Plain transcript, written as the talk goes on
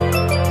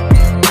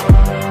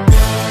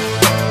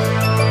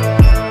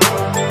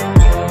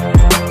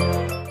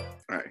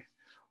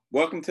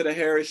Welcome to the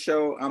Harris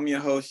Show. I'm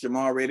your host,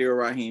 Jamal Radio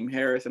Raheem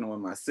Harris, and I'm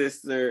with my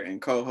sister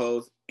and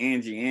co-host,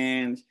 Angie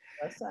Ange.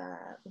 What's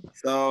up?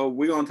 So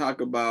we're going to talk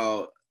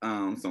about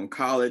some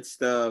college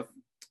stuff.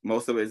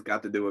 Most of it's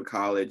got to do with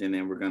college, and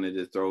then we're going to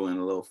just throw in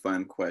a little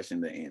fun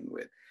question to end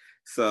with.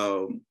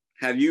 So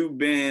have you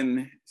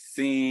been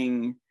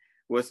seeing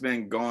what's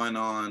been going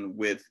on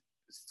with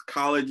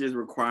colleges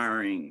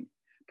requiring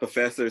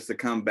professors to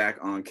come back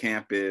on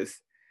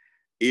campus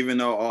even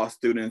though all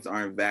students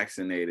aren't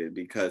vaccinated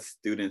because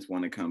students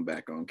want to come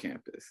back on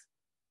campus?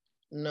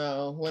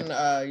 No, when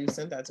you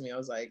sent that to me, I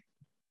was like,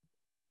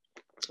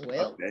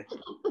 well, okay.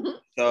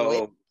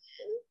 So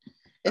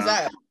is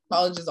that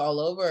colleges all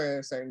over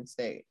a certain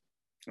state?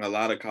 A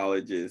lot of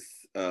colleges,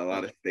 a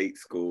lot of state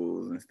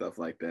schools and stuff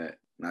like that,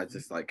 not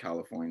just like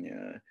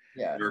California.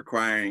 Yeah.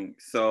 Requiring,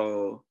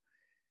 so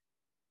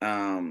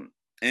in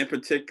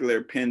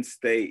particular, Penn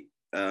State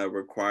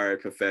required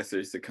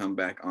professors to come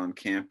back on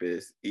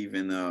campus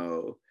even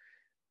though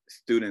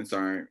students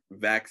aren't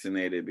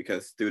vaccinated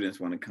because students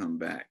want to come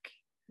back.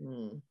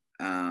 And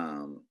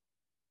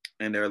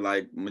they're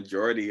like,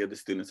 majority of the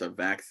students are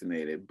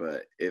vaccinated,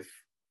 but if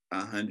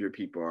 100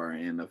 people are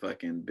in a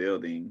fucking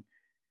building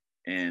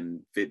and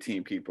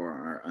 15 people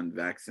are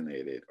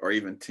unvaccinated, or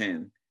even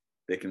 10,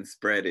 they can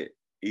spread it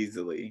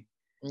easily.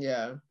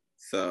 Yeah.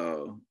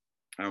 So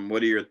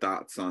what are your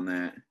thoughts on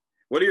that?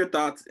 What are your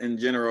thoughts in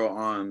general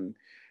on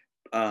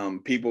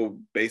people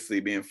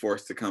basically being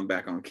forced to come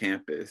back on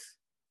campus,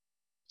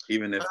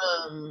 even if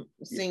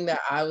seeing that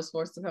I was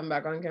forced to come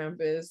back on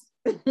campus?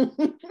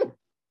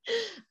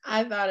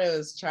 I thought it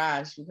was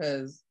trash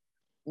because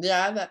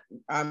that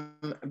I'm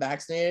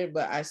vaccinated,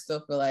 but I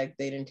still feel like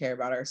they didn't care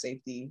about our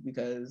safety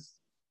because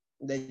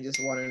they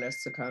just wanted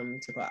us to come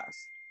to class.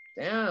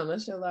 Damn,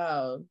 that's so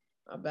loud.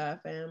 My bad,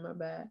 fam. My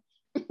bad.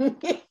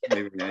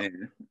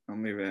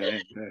 I'm leaving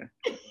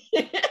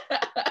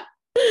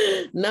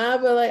Nah,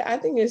 but like I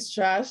think it's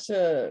trash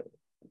to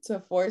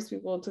force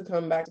people to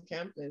come back to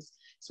campus,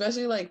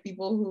 especially like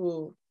people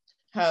who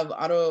have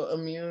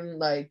autoimmune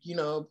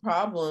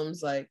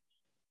problems. Like,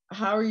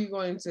 how are you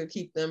going to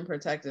keep them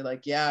protected?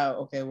 Like, yeah,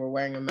 okay, we're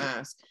wearing a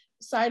mask.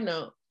 Side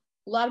note,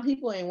 a lot of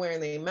people ain't wearing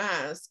their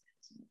mask.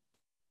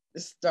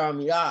 It's throwing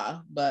me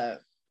off,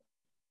 but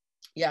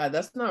yeah,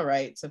 that's not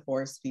right to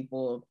force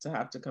people to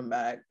have to come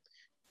back.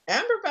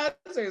 And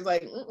professors,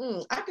 like,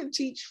 I could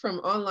teach from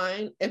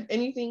online. If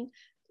anything,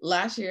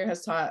 last year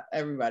has taught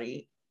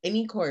everybody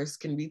any course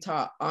can be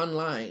taught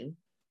online.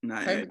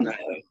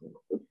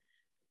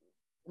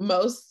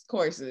 Most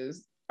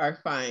courses are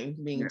fine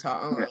being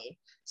taught online,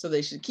 so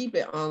they should keep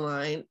it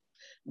online.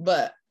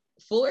 But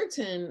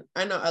Fullerton,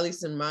 I know at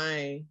least in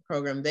my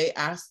program, they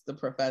asked the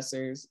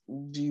professors,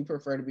 do you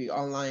prefer to be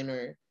online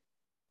or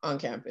on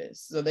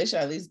campus? So they should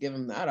at least give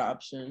them that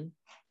option.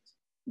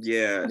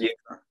 Yeah,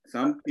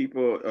 some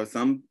people or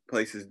some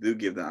places do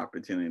give the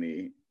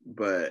opportunity,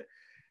 but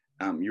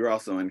you're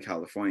also in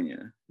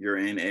California. You're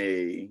in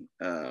a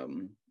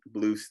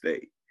blue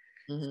state.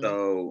 Mm-hmm.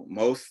 So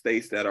most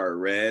states that are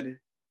red,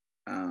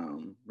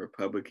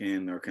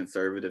 Republican or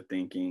conservative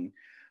thinking,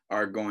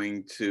 are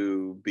going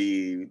to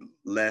be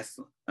less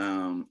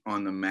on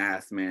the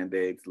mask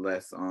mandates,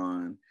 less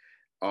on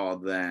all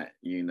that.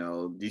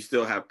 You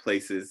still have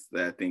places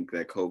that think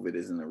that COVID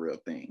isn't a real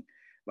thing.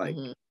 Like,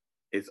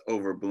 it's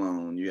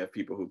overblown. You have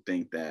people who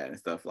think that and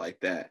stuff like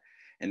that.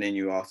 And then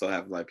you also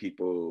have like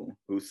people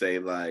who say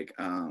like,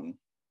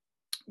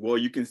 well,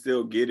 you can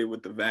still get it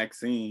with the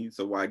vaccine,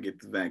 so why get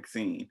the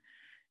vaccine?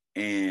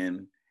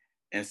 And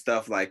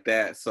stuff like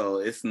that. So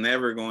it's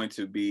never going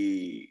to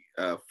be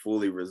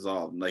fully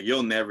resolved. Like,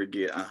 you'll never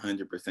get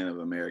 100% of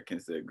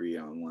Americans to agree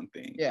on one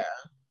thing. Yeah.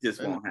 It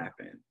just won't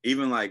happen.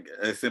 Even like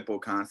a simple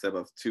concept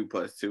of 2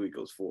 +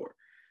 2 = 4.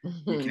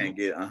 You can't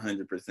get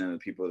 100% of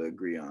people to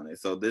agree on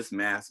it. So this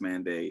mask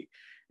mandate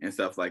and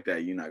stuff like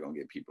that, you're not going to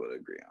get people to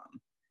agree on.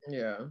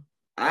 Yeah.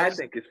 I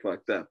think it's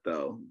fucked up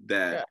though,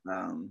 that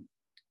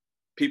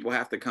people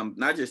have to come,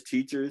 not just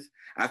teachers.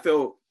 I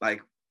feel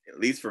like,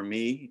 at least for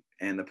me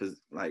and the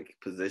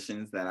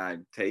positions that I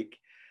take,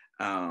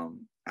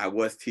 I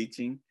was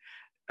teaching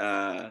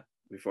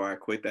before I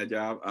quit that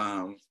job,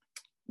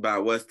 but I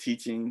was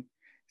teaching,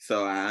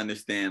 so I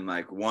understand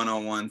like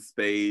one-on-one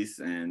space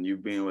and you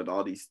being with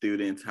all these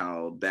students,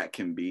 how that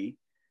can be,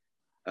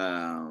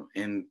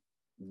 and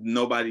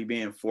nobody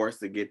being forced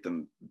to get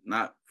them,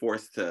 not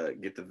forced to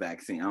get the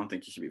vaccine. I don't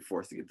think you should be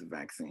forced to get the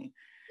vaccine.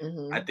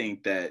 I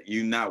think that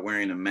you not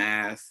wearing a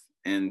mask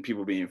and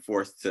people being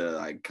forced to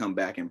like come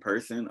back in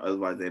person,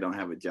 otherwise they don't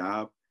have a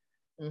job.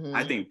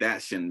 I think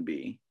that shouldn't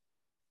be.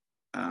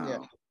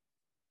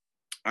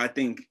 I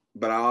think,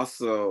 but I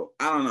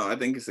don't know. I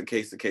think it's a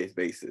case-to-case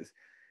basis.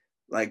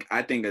 Like,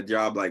 I think a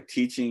job like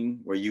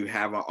teaching, where you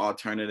have an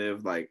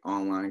alternative, like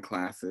online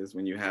classes,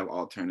 when you have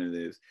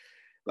alternatives,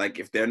 like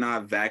if they're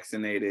not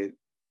vaccinated,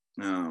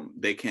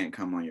 they can't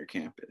come on your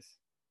campus.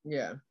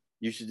 Yeah.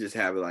 You should just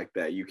have it like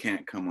that. You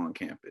can't come on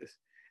campus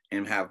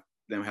and have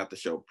them have to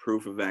show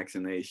proof of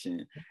vaccination.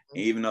 And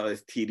even though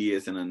it's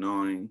tedious and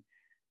annoying,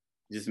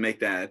 just make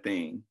that a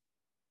thing.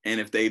 And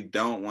if they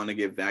don't want to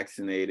get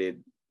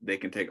vaccinated, they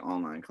can take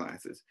online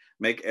classes.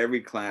 Make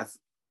every class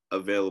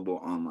available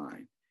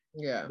online.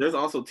 Yeah. There's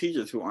also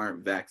teachers who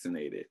aren't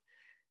vaccinated,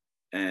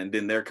 and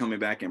then they're coming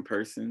back in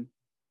person.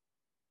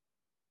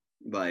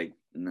 Like,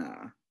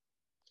 nah.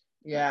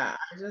 Yeah,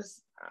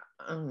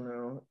 I don't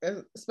know.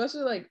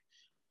 Especially like,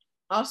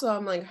 also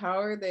I'm like, how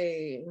are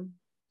they,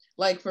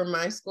 like for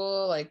my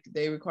school, like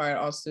they require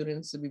all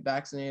students to be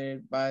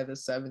vaccinated by the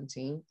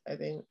 17th, I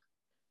think.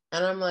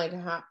 And I'm like,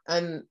 how,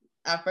 and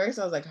at first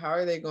I was like, how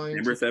are they going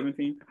September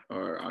to 17th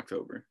or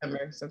October?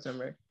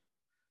 September.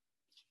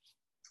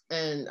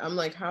 And I'm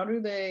like, how do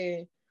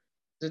they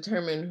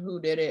determine who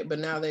did it? But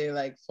now they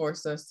like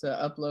force us to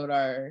upload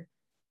our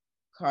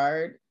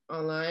card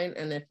online,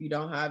 and if you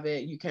don't have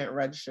it, you can't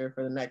register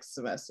for the next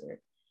semester.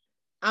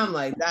 I'm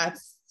like,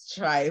 that's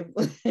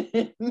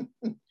trifling.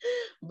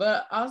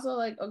 But also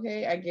like,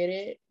 okay, I get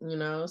it, you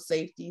know,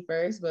 safety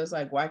first, but it's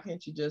like, why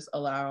can't you just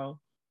allow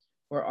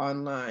for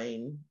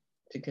online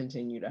to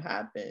continue to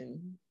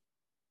happen?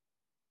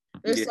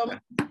 There's so many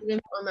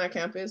students on that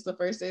campus. The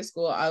first day of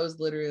school, I was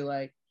literally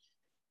like,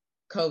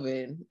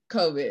 COVID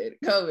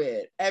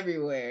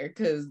everywhere,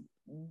 because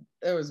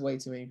there was way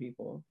too many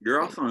people.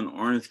 You're also in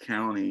Orange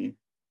County,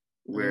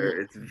 where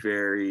it's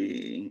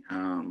very,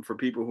 for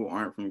people who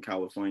aren't from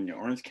California,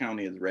 Orange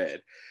County is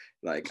red.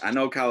 Like, I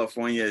know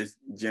California is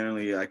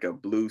generally like a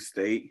blue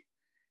state.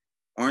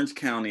 Orange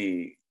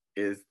County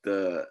is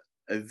the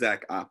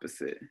exact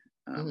opposite.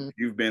 If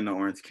you've been to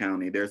Orange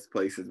County, there's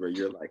places where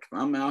you're like, if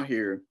I'm out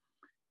here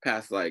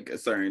past like a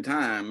certain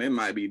time, it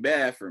might be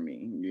bad for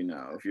me, you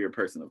know, if you're a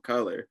person of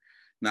color,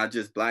 not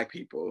just Black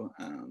people.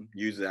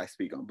 Usually I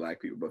speak on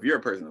Black people, but if you're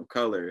a person of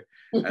color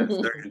at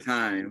a certain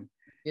time,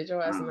 get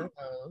your ass in the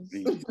house.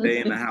 you stay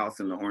in the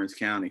house in the Orange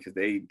County, because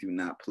they do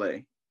not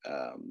play.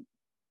 A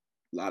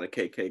lot of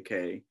KKK,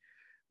 a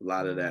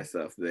lot of that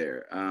stuff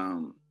there.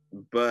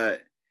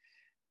 But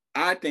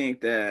I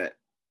think that,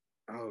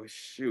 oh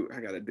shoot,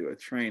 I gotta do a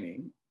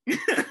training.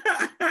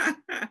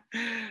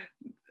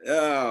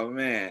 Oh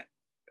man,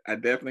 I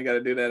definitely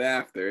gotta do that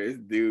after. It's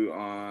due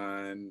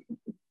on,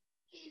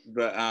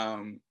 but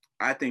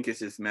I think it's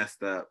just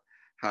messed up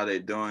how they're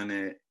doing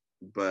it,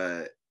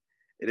 but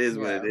it is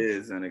what it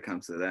is when it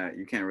comes to that.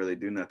 You can't really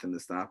do nothing to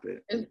stop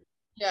it.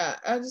 Yeah,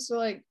 I just feel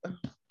like,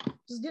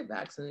 just get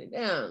vaccinated.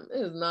 Damn, it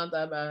is not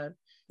that bad.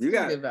 You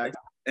got,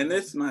 and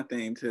this is my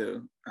thing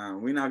too.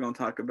 We're not gonna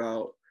talk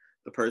about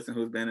the person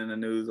who's been in the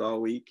news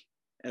all week.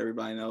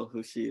 Everybody knows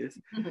who she is.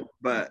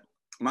 But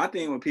my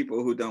thing with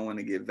people who don't want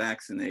to get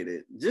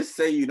vaccinated, just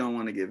say you don't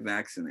want to get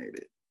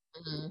vaccinated.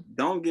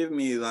 Don't give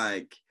me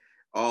like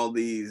all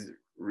these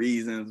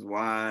reasons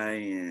why.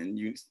 And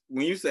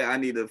when you say I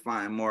need to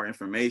find more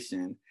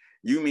information,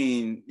 you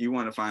mean you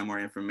want to find more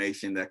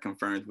information that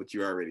confirms what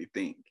you already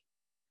think.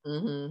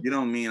 You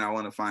don't mean I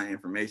want to find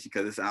information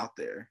because it's out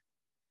there.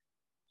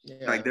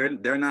 Like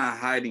they're not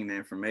hiding the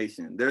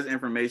information. There's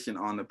information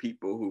on the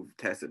people who've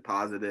tested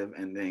positive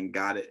and then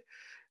got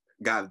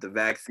the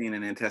vaccine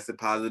and then tested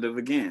positive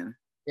again.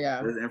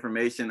 There's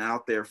information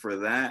out there for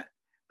that.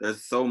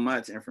 There's so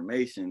much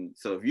information.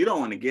 So if you don't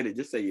want to get it,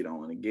 just say you don't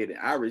want to get it.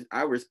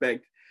 I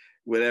respect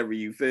whatever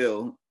you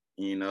feel.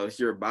 You know, it's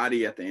your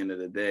body at the end of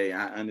the day.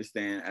 I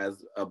understand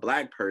as a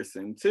Black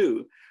person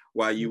too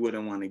why you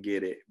wouldn't want to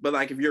get it. But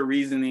like if your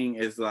reasoning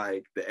is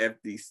like the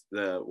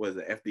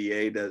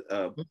FDA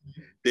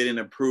didn't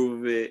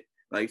approve of it.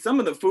 Like some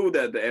of the food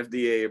that the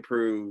FDA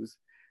approves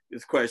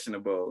is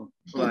questionable.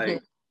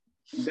 Like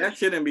that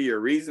shouldn't be your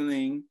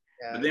reasoning.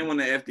 But then when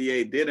the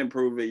FDA did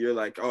approve it, you're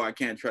like, oh, I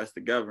can't trust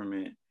the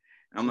government.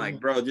 I'm like,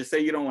 bro, just say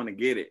you don't want to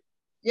get it.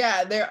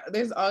 Yeah,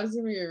 there's always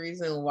gonna be a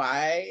reason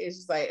why. It's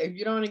just like, if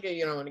you don't want to get it,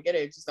 you don't want to get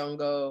it. Just don't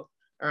go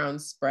around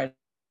spreading.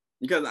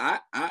 Because I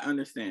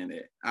understand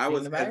it. I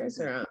was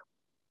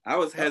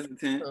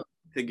hesitant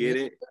to get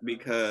it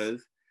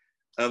because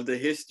of the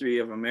history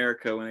of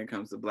America when it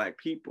comes to Black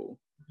people.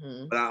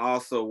 But I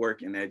also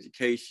work in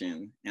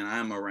education and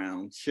I'm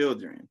around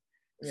children.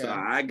 So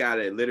I got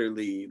it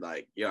literally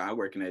like, I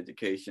work in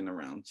education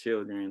around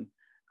children.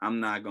 I'm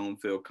not going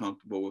to feel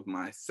comfortable with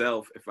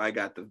myself if I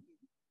got the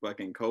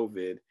fucking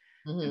COVID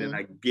and then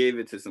I gave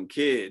it to some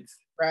kids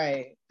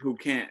who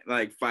can't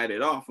like fight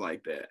it off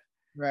like that.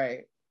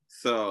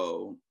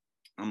 So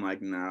I'm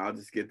like, nah, I'll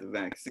just get the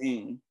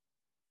vaccine.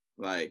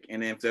 Like,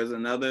 and if there's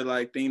another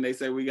like thing they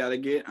say we got to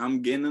get,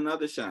 I'm getting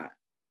another shot.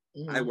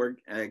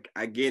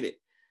 I get it,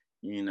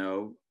 you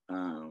know.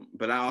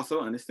 But I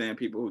also understand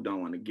people who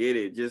don't want to get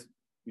it. Just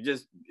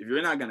if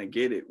you're not going to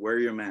get it, wear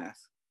your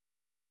mask.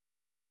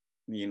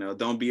 You know,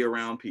 don't be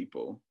around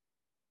people.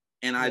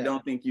 And I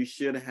don't think you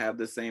should have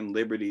the same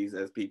liberties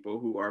as people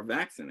who are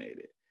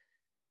vaccinated.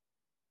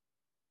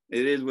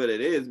 It is what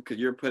it is because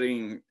you're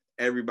putting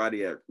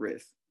everybody at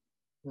risk.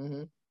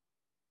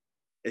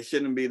 It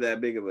shouldn't be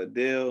that big of a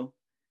deal.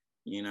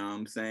 You know what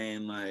I'm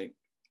saying? Like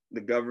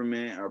the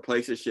government or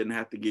places shouldn't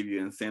have to give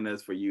you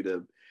incentives for you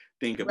to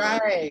think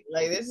about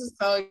like this is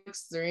so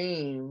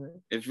extreme.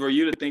 It's for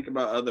you to think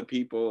about other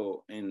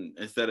people and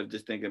instead of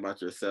just thinking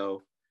about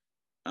yourself.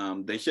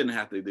 They shouldn't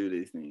have to do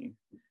these things.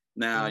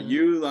 Now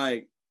you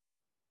like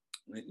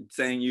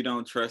saying you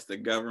don't trust the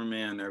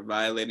government or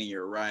violating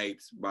your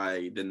rights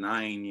by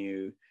denying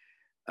you.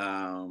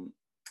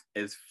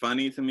 It's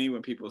funny to me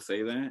when people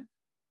say that,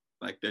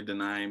 like they're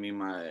denying me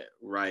my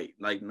right.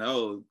 Like,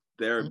 no,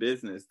 they're a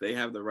business. They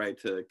have the right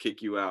to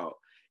kick you out,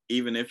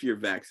 even if you're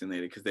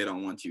vaccinated, because they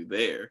don't want you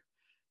there.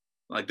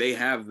 Like, they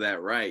have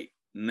that right.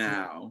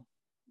 Now,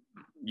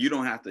 you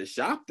don't have to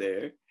shop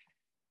there.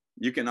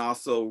 You can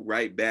also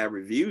write bad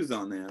reviews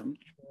on them.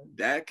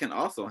 That can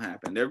also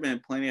happen. There have been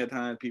plenty of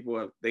times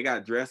they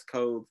got dress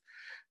codes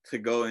to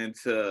go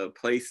into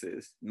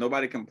places.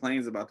 Nobody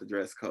complains about the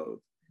dress code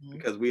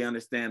because we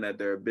understand that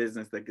they're a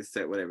business that can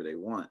set whatever they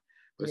want.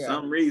 For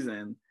some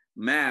reason,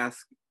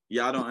 mask,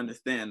 y'all don't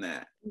understand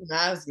that.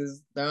 Mask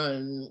is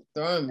throwing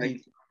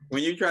like,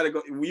 when you try to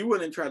go, you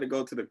wouldn't try to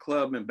go to the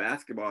club in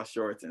basketball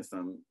shorts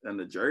and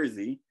the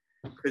jersey,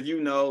 because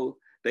you know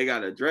they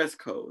got a dress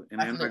code and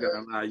they're not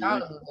gonna allow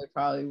you in. It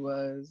probably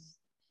was.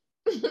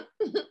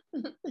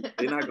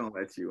 They're not gonna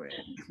let you in.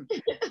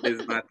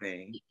 Is my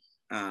thing.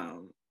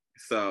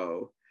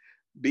 So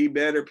be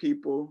better,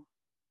 people.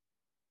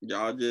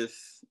 Y'all just,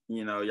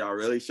 y'all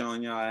really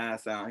showing y'all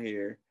ass out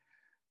here.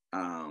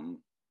 And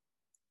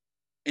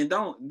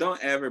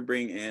don't ever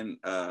bring in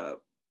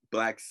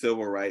Black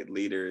civil rights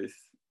leaders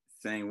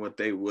saying what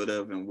they would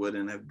have and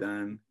wouldn't have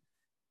done.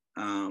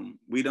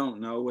 We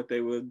don't know what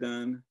they would have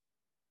done.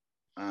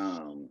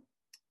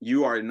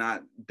 You are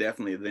not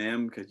definitely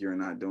them because you're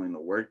not doing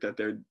the work that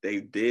they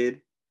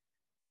did.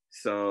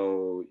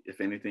 So if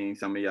anything,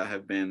 some of y'all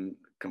have been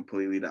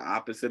completely the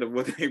opposite of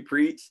what they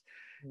preach.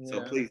 Yeah.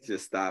 So please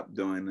just stop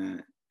doing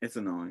that. It's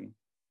annoying.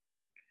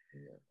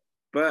 Yeah.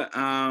 But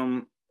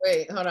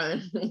wait, hold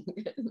on.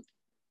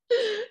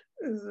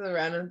 This is a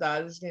random thought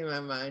that just came to my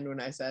mind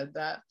when I said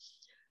that.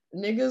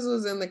 Niggas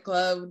was in the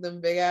club with them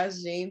big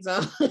ass jeans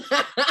on.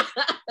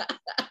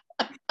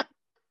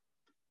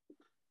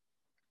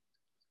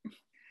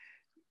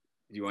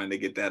 You wanted to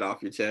get that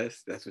off your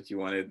chest? That's what you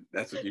wanted?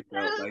 That's what you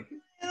felt like?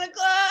 In the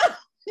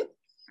club.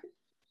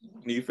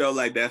 You felt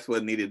like that's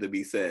what needed to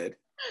be said?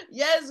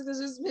 Yes, because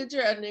just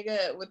picture a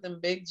nigga with them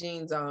big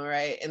jeans on,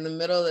 right? In the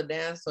middle of the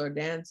dance floor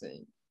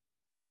dancing.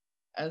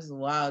 That's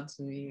wild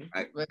to me.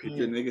 I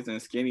picture niggas in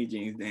skinny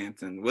jeans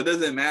dancing. What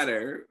does it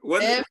matter?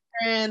 What does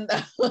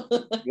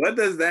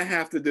that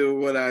have to do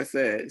with what I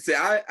said? See,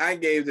 I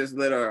gave this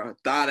little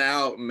thought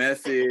out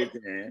message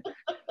and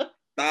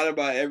thought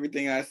about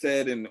everything I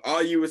said, and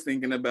all you was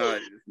thinking about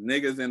is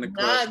niggas in the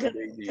club.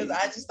 Because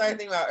I just started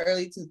thinking about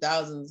early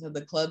 2000s, so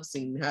the club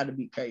scene had to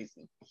be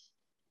crazy.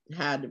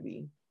 Had to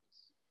be.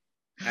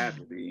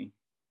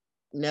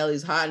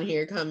 Nelly's Hot in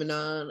Here coming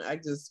on. I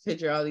just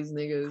picture all these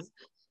niggas,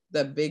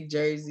 the big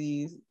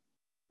jerseys,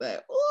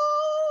 like, ooh.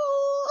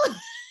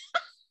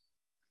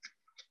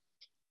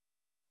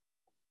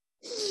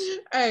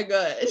 All right,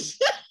 go ahead.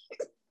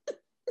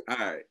 All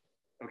right.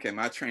 Okay,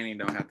 my training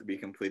don't have to be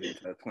completed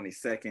until the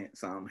 22nd,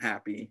 so I'm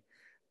happy.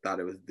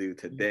 Thought it was due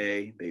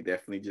today. They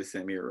definitely just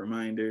sent me a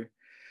reminder.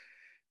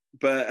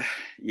 But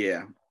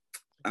yeah.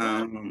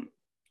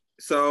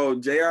 So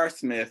J.R.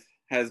 Smith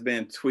has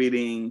been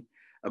tweeting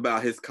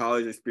about his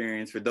college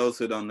experience. For those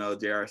who don't know,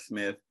 J.R.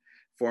 Smith,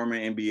 former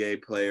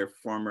NBA player,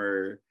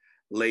 former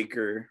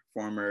Laker,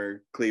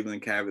 former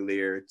Cleveland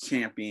Cavalier,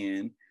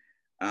 champion.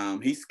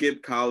 He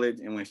skipped college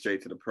and went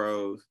straight to the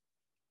pros.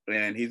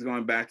 And he's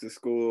going back to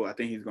school. I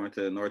think he's going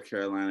to North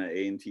Carolina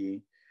A&T,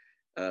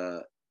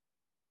 a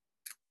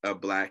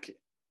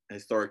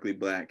historically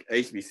black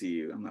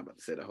HBCU. I'm not about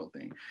to say the whole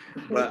thing.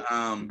 But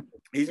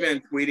he's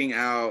been tweeting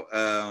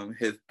out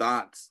his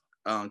thoughts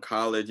on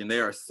college, and they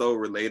are so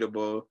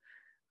relatable.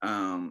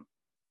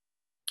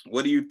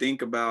 What do you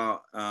think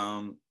about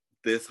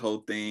this whole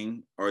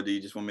thing? Or do you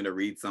just want me to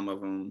read some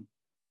of them?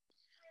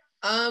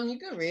 You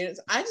can read it.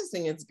 I just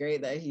think it's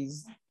great that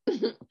he's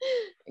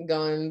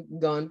going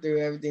through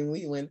everything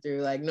we went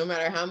through. Like, no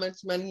matter how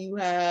much money you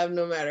have,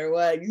 no matter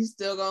what, you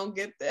still gonna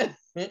get there.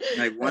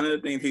 Like, one of the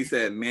things he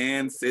said,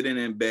 man, sitting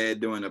in bed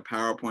doing a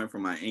PowerPoint for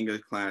my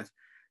English class,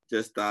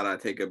 just thought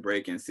I'd take a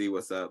break and see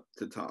what's up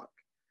to talk.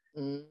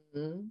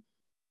 Mm-hmm.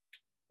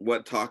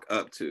 What talk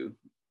up to?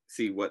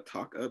 See what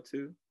talk up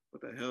to?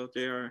 What the hell,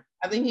 JR?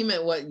 I think he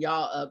meant what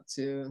y'all up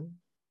to.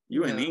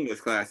 You in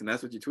English class and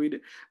that's what you tweeted.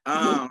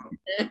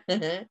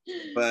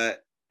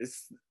 But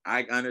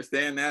I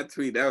understand that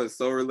tweet. That was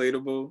so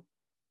relatable.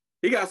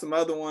 He got some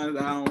other ones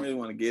I don't really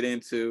want to get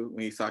into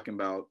when he's talking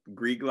about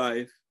Greek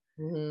life.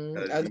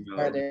 Mm-hmm.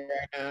 Right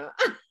now.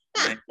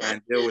 I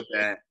can't deal with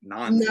that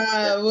nonsense.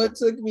 Nah, what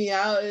took me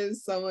out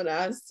is someone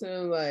asked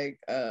him like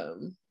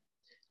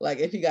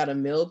if he got a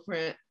meal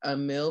plan.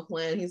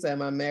 He said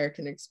my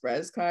American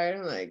Express card.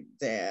 I'm like,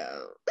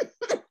 damn.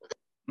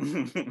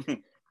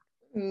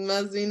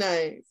 Must be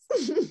nice.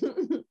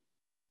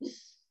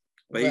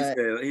 But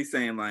he's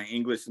saying like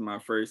English is my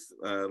first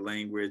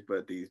language,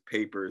 but these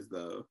papers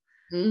though,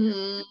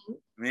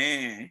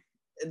 man,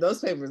 those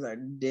papers are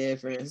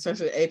different,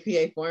 especially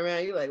APA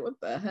format. You're like,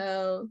 what the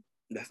hell?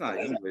 That's not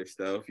English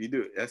though. If you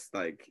do, that's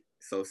like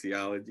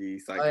sociology,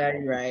 Oh yeah, psychology.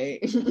 you're right.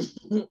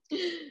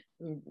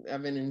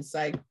 I've been in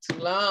psych too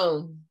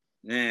long.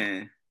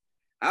 Man,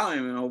 I don't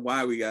even know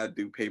why we gotta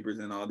do papers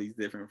in all these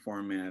different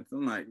formats.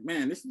 I'm like,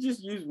 man, this is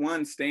just use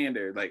one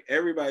standard. Like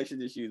everybody should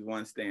just use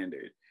one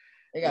standard.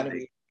 They gotta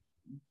be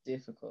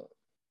difficult.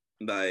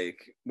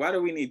 Like, why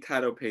do we need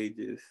title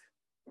pages?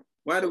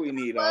 Why do we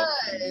need all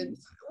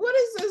these? What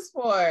is this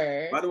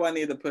for? Why do I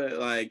need to put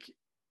like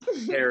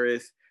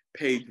Paris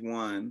page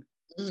 1?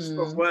 Mm-hmm.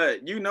 For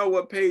what? You know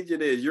what page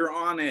it is. You're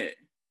on it.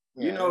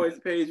 Yeah. You know it's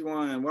page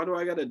 1. Why do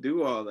I gotta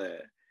do all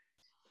that?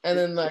 And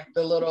then like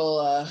the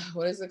little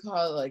what is it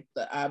called? Like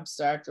the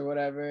abstract or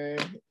whatever.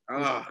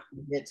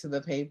 Get to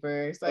the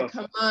paper. It's like,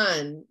 come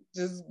on,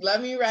 just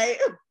let me write.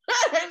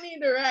 I need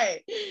to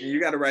write. You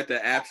got to write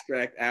the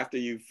abstract after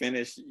you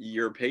finish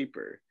your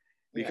paper,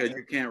 because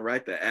you can't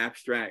write the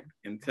abstract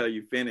until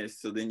you finish.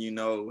 So then you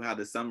know how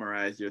to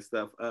summarize your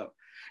stuff up.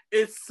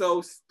 It's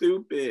so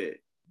stupid.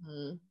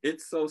 Mm-hmm.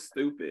 It's so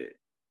stupid.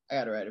 I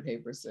got to write a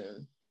paper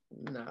soon.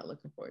 I'm not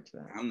looking forward to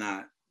that. I'm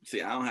not.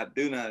 See, I don't have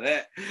to do none of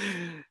that.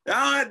 I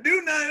don't have to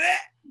do none of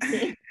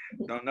that.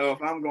 Don't know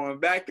if I'm going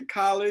back to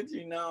college.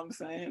 You know what I'm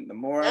saying? The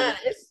more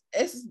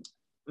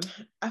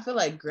I feel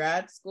like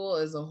grad school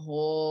is a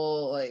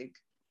whole, like,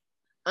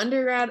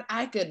 undergrad,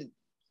 I could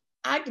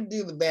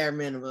do the bare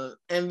minimum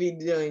and be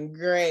doing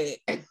great.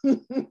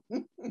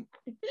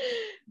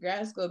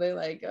 Grad school, they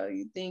like, oh,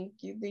 you think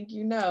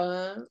you know,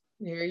 huh?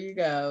 Here you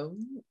go.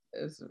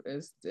 It's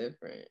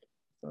different.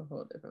 It's a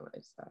whole different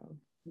lifestyle.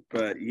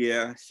 But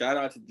yeah, shout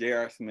out to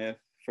J.R. Smith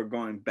for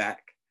going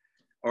back,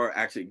 or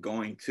actually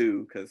going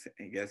to, because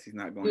I guess he's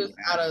not going. He was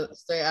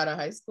straight out of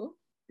high school.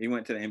 He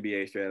went to the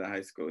NBA straight out of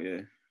high school.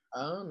 Yeah.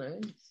 Oh,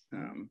 nice.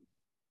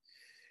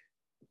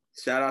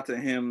 Shout out to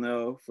him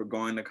though for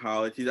going to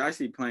college. He's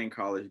actually playing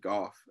college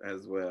golf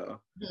as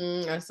well.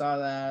 I saw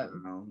that.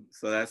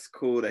 So that's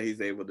cool that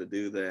he's able to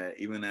do that,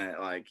 even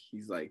at like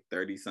he's like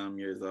 30 some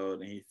years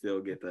old, and he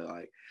still get to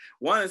like,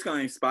 one, it's going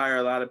to inspire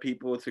a lot of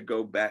people to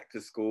go back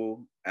to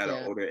school at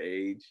an older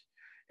age,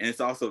 and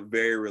it's also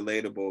very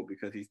relatable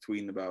because he's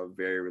tweeting about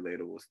very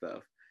relatable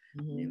stuff.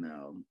 You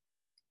know,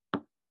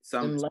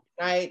 some late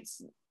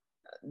nights.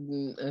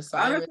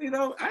 Honestly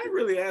though, I ain't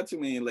really had too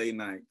many late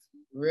nights.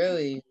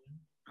 Really?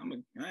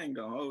 I ain't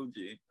gonna hold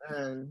you.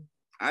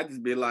 I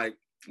just be like,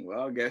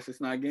 well, I guess it's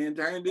not getting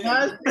turned in.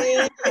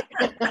 I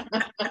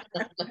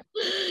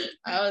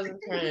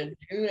wasn't trying to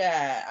do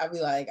that. I'd be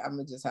like, I'm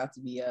gonna just have to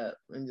be up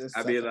and just.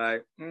 I'd be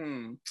like,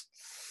 I'm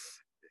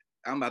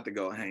about to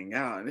go hang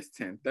out, and it's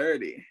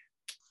 10:30.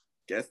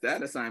 Guess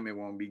that assignment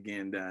won't be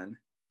getting done.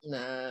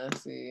 Nah,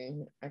 see,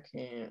 I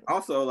can't.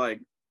 Also,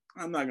 like,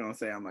 I'm not gonna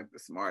say I'm like the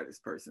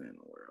smartest person in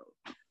the world,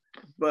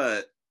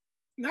 but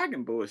I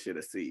can bullshit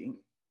a C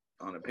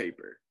on a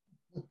paper.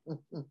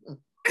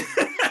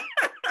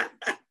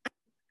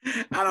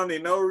 I don't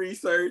need no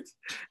research,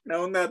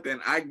 no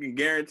nothing. I can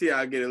guarantee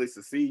I'll get at least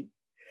a C.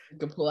 You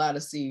can pull out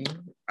a C.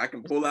 I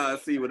can pull out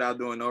a C without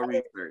doing no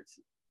research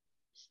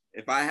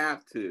if I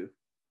have to.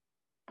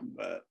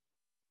 But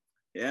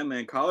yeah,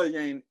 man, college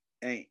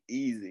ain't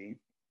easy.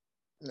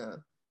 No.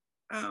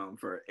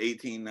 For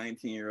 18,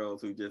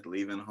 19-year-olds who just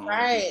leaving home.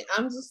 Right.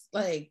 I'm just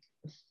like,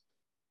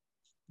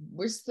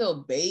 we're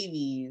still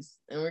babies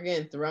and we're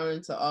getting thrown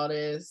into all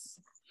this.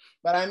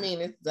 But I mean,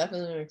 it's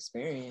definitely an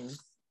experience.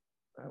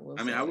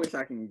 I wish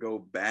I can go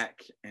back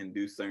and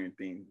do certain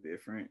things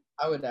different.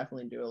 I would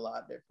definitely do a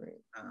lot different.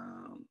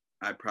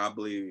 I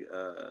probably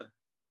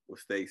will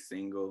stay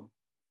single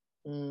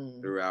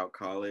throughout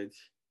college.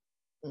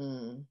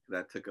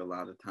 That took a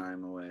lot of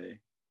time away.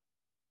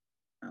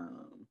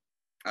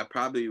 I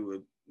probably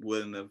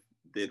wouldn't have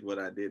did what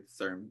I did.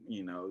 Certain,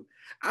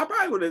 I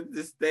probably would have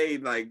just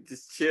stayed like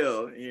just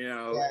chill,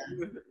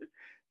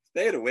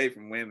 Stayed away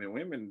from women.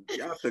 Women,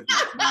 y'all took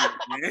my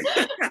time,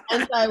 man.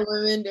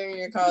 Anti-women during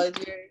your college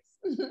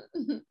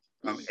years.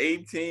 From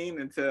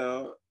 18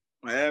 until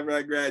whenever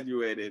I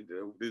graduated,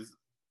 just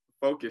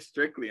focused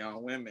strictly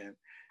on women.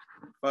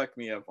 Fucked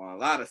me up on a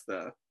lot of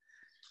stuff.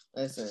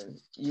 Listen,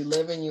 you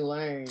live and you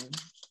learn.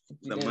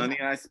 The money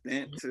I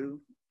spent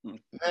too.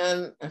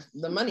 Man,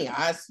 the money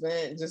I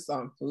spent just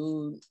on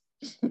food.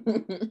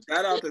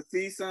 Shout out to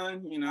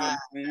CSUN, you know what I'm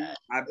saying?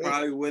 I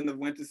probably wouldn't have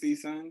went to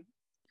CSUN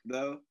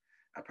though.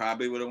 I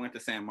probably would have went to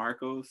San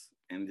Marcos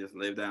and just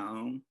lived at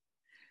home.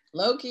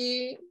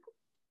 Low-key,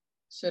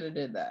 should have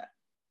did that.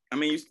 I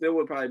mean, you still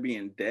would probably be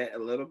in debt a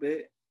little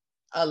bit.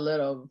 A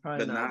little,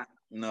 probably but not.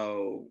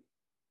 No,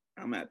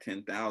 I'm at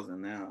 10,000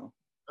 now.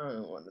 I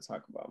don't want to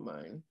talk about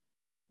mine.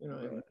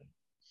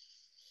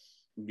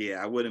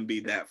 Yeah, I wouldn't be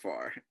that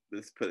far.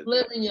 Let's put it.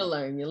 Live and you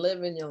learn. You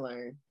live and you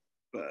learn.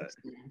 But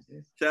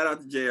shout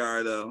out to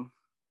JR though.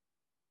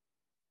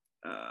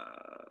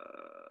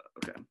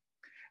 Okay.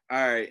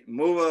 All right,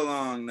 move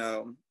along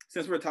though.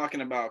 Since we're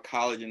talking about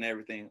college and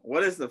everything,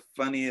 what is the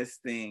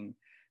funniest thing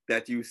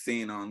that you've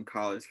seen on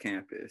college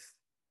campus?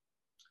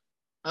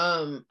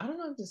 I don't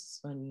know if this is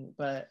funny,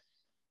 but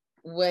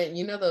when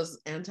those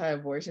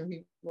anti-abortion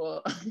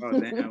people. Oh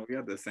damn, we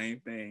have the same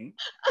thing.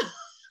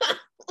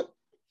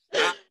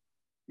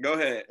 Go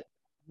ahead.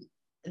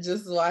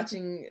 just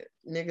watching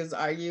niggas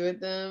argue with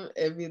them,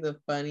 it'd be the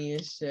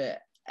funniest shit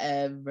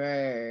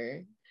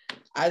ever.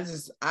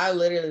 I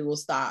literally will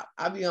stop.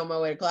 I'll be on my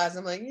way to class.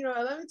 I'm like, you know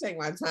what, let me take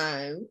my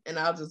time and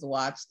I'll just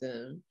watch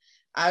them.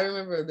 I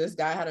remember this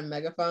guy had a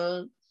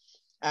megaphone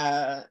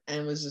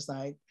and was just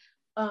like,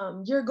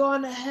 you're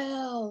going to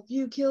hell if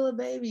you kill a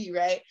baby,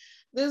 right?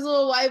 This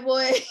little white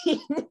boy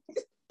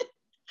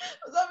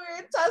was over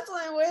here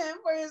tussling with him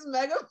for his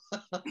megaphone.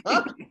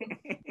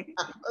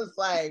 I was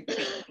like,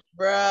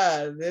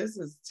 bruh, this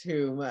is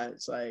too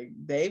much. Like,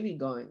 they be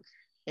going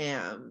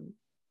ham.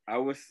 I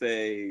would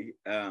say,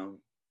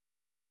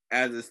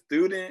 as a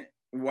student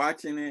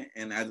watching it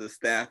and as a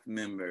staff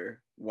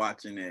member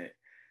watching it,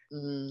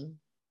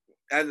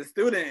 as a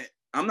student,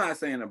 I'm not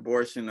saying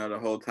abortion or the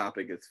whole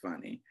topic is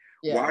funny.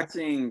 Yeah.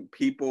 Watching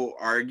people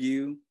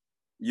argue,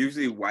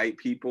 usually white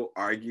people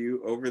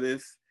argue over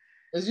this.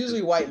 It's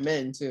usually white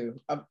men too.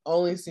 I've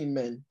only seen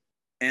men.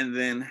 And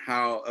then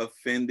how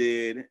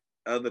offended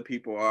other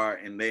people are,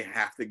 and they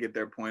have to get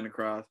their point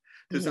across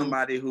to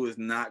somebody who is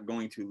not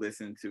going to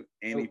listen to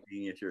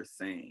anything that you're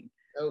saying.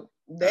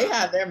 They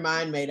have their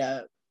mind made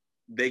up.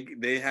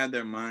 They have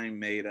their mind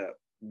made up.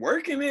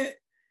 Working it,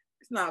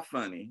 it's not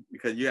funny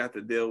because you have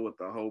to deal with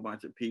a whole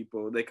bunch of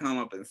people. They come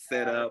up and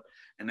set up,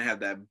 and they have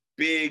that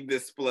big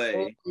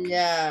display.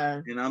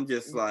 Yeah. And I'm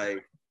just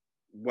like,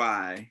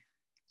 why?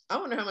 I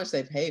wonder how much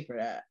they pay for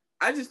that.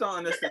 I just don't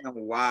understand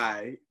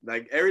why.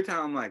 Like, every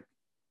time I'm like,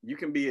 you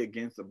can be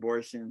against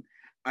abortion.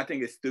 I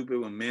think it's stupid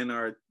when men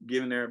are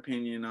giving their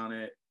opinion on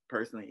it,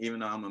 personally,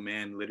 even though I'm a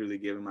man literally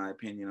giving my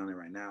opinion on it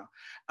right now.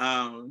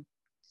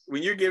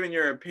 When you're giving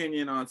your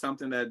opinion on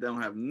something that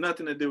don't have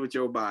nothing to do with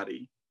your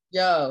body.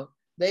 Yo,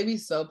 they be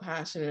so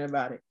passionate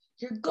about it.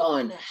 You're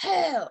going to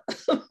hell.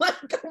 Like,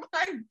 oh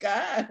my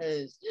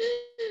gosh.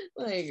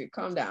 Like,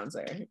 calm down,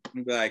 sir.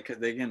 Like, cause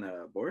they getting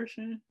an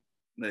abortion?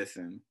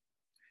 Listen.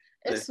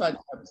 It's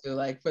fucked up too,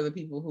 like, for the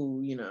people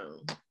who, you know,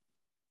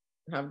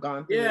 have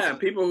gone through this.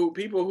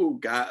 people who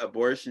got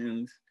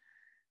abortions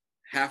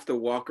have to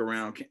walk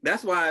around.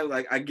 That's why,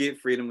 like, I get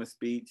freedom of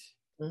speech,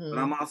 but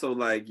I'm also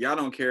like, y'all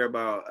don't care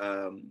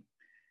about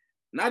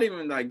not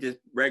even like just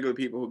regular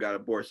people who got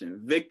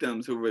abortion,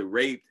 victims who were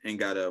raped and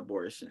got an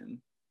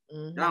abortion.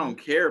 Y'all don't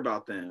care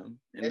about them,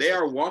 and they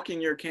are walking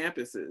your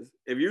campuses.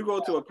 If you go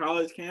to a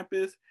college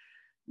campus,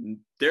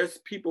 there's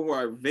people who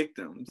are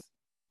victims.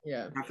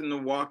 Yeah, having to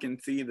walk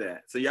and see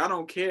that. So y'all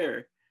don't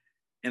care.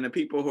 And the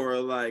people who are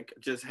like,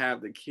 just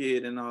have the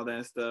kid and all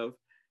that stuff.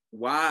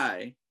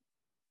 Why?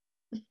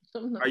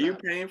 Are you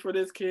paying for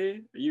this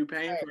kid? Are you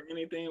paying for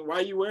anything? Why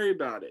are you worried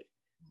about it?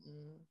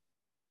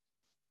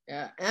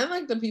 Yeah, and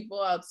like the people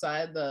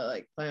outside the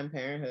like Planned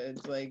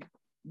Parenthoods, like,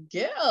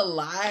 get a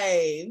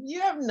life.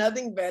 You have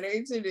nothing better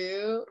to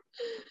do.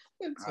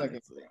 It's fucking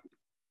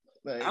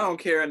like, I don't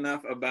care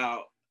enough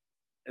about,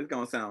 it's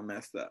gonna sound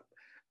messed up.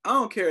 I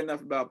don't care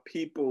enough about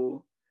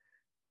people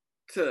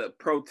to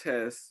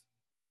protest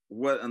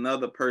what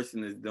another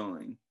person is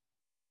doing.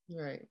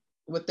 Right.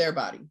 With their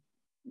body.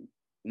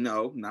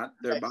 No, not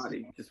their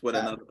body. Just what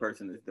another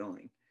person is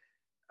doing.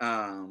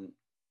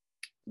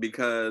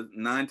 Because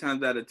 9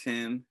 times out of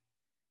 10,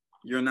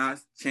 you're not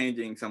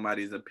changing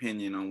somebody's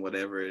opinion on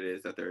whatever it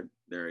is that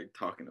they're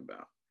talking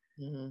about.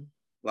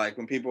 Like,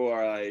 when people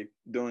are like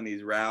doing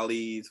these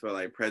rallies for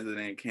like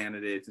president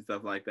candidates and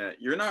stuff like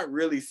that, you're not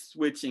really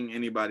switching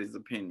anybody's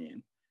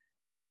opinion.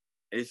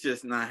 It's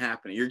just not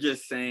happening. You're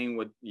just saying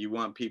what you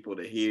want people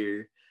to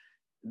hear.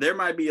 There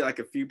might be like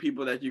a few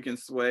people that you can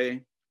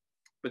sway,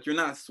 but you're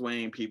not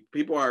swaying people.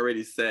 People are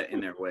already set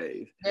in their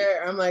ways.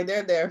 I'm like,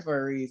 they're there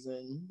for a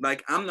reason.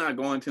 Like, I'm not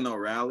going to no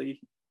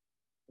rally.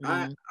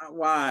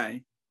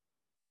 Why?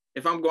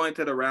 If I'm going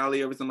to the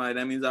rally over somebody,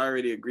 that means I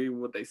already agree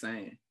with what they're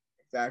saying.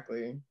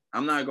 Exactly.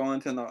 I'm not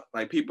going to no,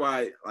 like, people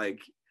I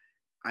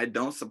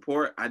don't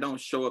support. I don't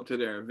show up to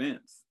their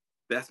events.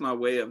 That's my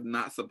way of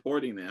not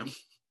supporting them,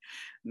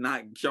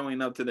 not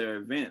showing up to their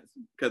events.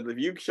 Because if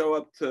you show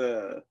up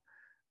to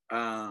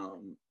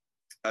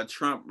a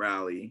Trump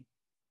rally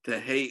to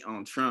hate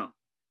on Trump,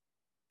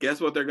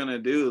 guess what they're gonna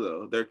do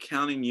though? They're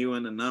counting you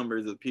in the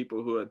numbers of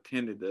people who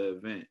attended the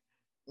event.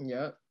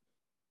 Yep.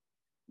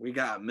 We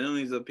got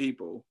millions of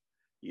people.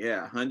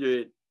 Yeah,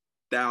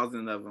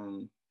 100,000 of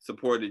them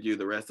supported you.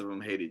 The rest of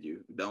them hated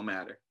you. Don't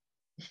matter.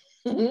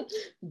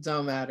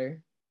 Don't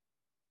matter.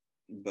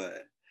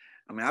 But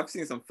I mean, I've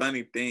seen some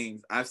funny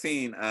things. I've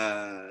seen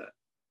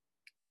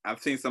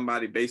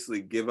somebody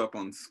basically give up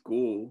on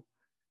school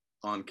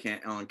on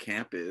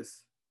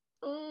campus.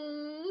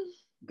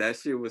 That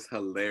shit was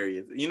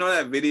hilarious. You know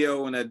that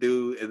video when that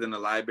dude is in the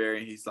library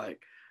and he's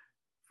like,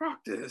 fuck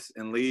this,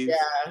 and leaves?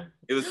 Yeah.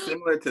 It was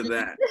similar to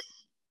that.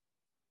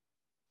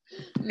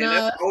 And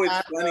that's always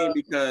funny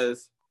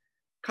because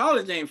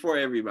college ain't for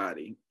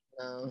everybody.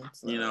 No,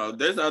 you know,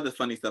 there's other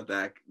funny stuff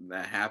that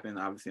happened.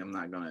 Obviously, I'm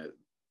not gonna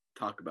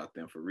talk about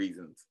them for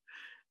reasons,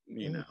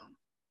 you know.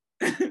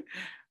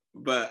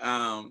 But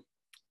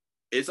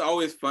it's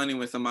always funny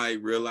when somebody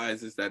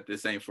realizes that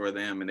this ain't for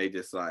them and they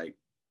just like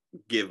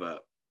give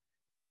up.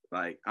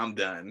 Like, I'm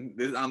done.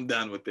 I'm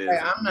done with this. Hey,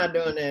 I'm not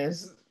doing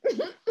this.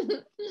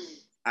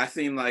 I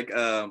seen like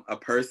a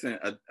person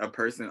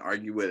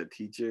argue with a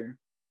teacher,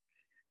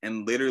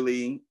 and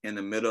literally in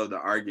the middle of the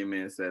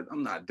argument says,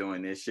 "I'm not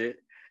doing this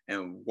shit,"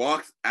 and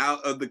walks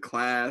out of the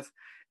class,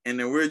 and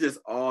then we're just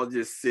all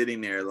just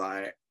sitting there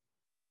like.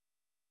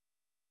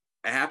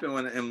 It happened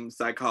when in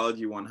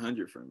Psychology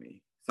 100 for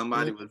me.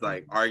 Somebody was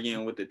like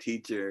arguing with the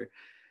teacher,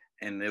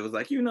 and it was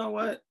like, you know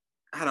what?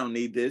 I don't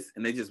need this,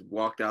 and they just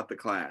walked out the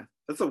class.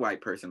 That's a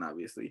white person,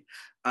 obviously.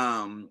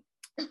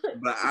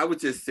 But I was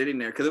just sitting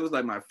there because it was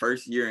like my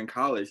first year in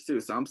college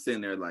too. So I'm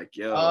sitting there like,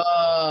 yo,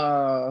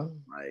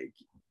 like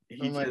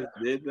he just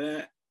did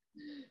that.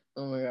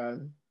 Oh my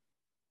God.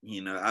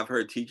 You know, I've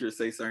heard teachers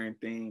say certain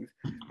things,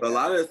 but a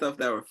lot of the stuff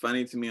that were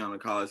funny to me on the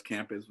college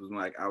campus was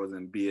like I was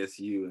in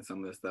BSU, and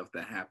some of the stuff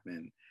that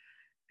happened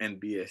in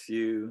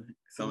BSU,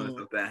 some of the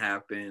stuff that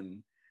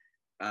happened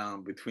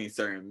between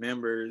certain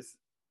members.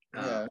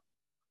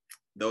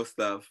 Those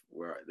stuff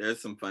where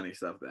there's some funny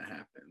stuff that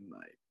happened,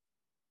 like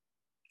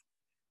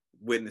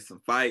witness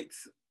some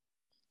fights.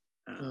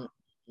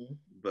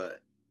 But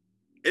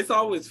it's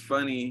always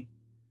funny.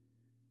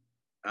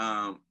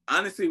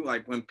 Honestly,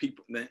 like when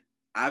people,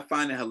 I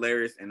find it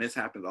hilarious, and this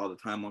happens all the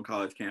time on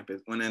college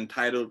campus, when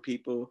entitled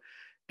people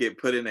get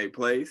put in a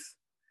place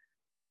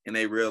and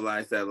they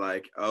realize that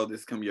like, oh,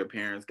 this come your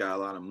parents got a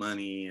lot of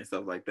money and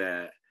stuff like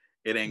that.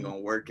 It ain't gonna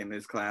work in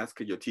this class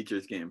because your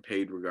teacher's getting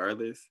paid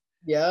regardless.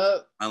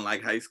 Yep.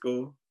 Unlike high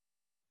school.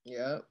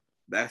 Yep.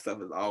 That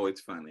stuff is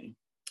always funny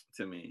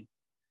to me.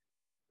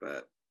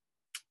 But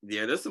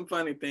yeah, there's some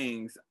funny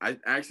things. I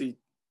actually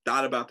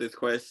thought about this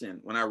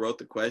question when I wrote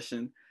the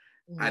question.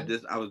 I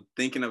was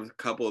thinking of a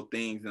couple of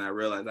things, and I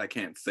realized I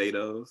can't say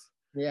those.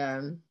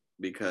 Yeah.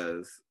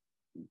 Because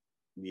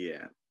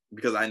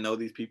I know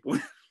these people.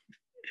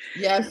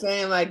 Yeah,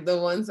 saying like the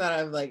ones that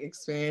I've like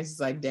experienced is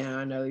like, damn,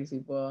 I know these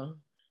people.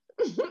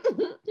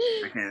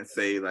 I can't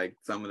say like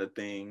some of the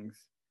things.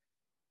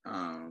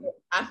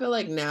 I feel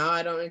like now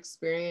I don't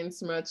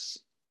experience much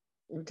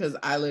because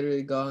I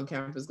literally go on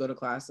campus, go to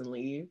class, and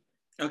leave.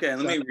 Okay,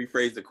 let me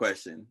rephrase the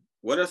question.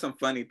 What are some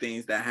funny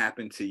things that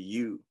happened to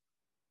you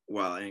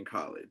while in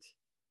college?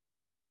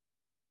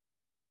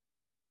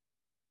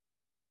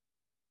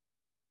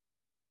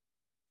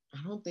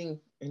 I don't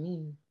think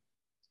any.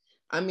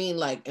 I mean,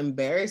 like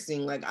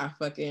embarrassing. Like I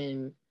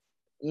fucking,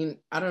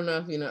 I don't know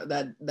if you know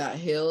that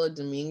hill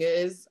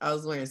Dominguez. I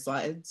was wearing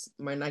slides,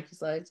 my Nike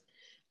slides.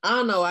 I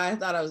don't know why I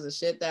thought I was a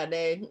shit that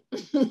day.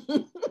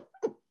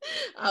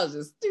 I was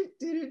just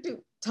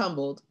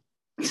tumbled.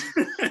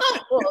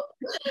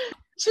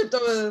 Tripped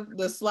over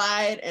the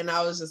slide, and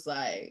I was just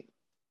like,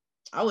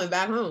 I went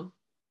back home.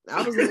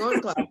 I wasn't going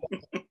to class.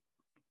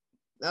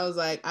 I was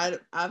like,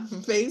 I've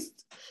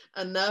faced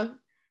enough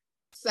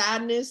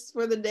sadness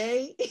for the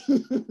day.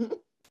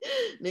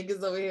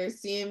 Niggas over here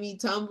seeing me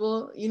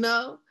tumble, you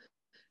know?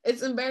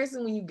 It's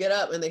embarrassing when you get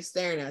up and they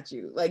staring at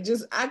you. Like,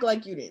 just act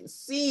like you didn't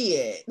see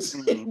it.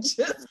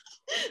 Just,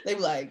 they be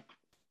like,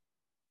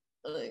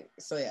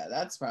 so yeah,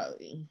 that's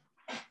probably,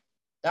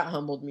 that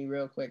humbled me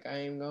real quick. I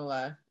ain't gonna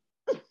lie.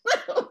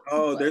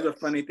 Oh, there's a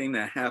funny thing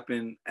that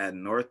happened at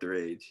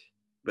Northridge,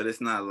 but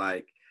it's not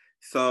like,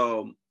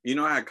 so you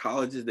know how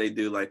colleges, they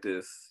do like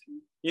this,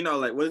 you know,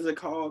 like what is it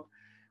called?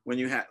 When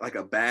you have like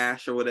a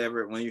bash or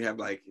whatever, when you have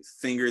like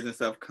singers and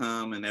stuff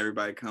come and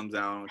everybody comes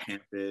out on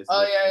campus.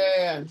 Oh,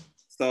 yeah.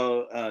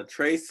 So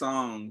Trey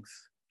Songz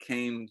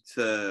came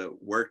to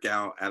work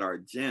out at our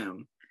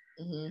gym.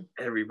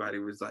 Everybody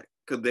was like,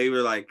 because they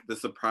were like the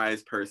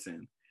surprise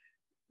person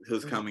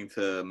who's coming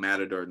to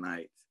Matador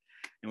nights.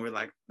 And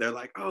they're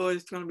like, oh,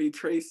 it's gonna be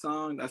Trey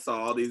Songz. I saw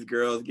all these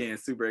girls getting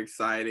super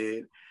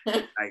excited.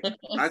 Like,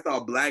 I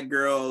saw black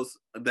girls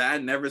that I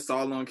never saw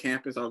on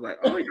campus. I was like,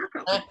 oh, you're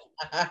coming.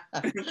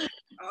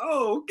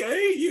 Oh,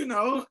 okay, you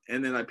know.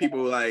 And then like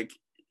people like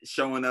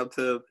showed up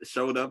to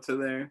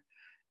there,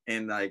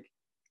 and like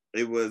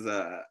it was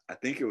I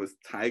think it was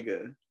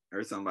Tyga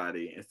or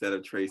somebody instead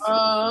of Trey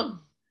Songz.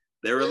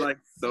 They were like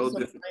so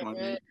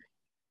disappointed.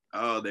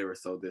 Oh, they were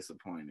so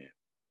disappointed.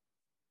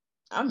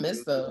 I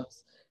miss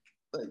those.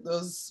 Like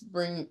those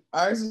spring,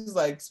 ours is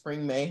like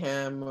Spring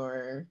Mayhem,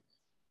 or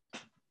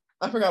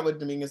I forgot what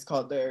Dominguez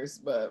called theirs,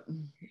 but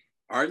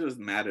ours was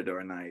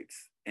Matador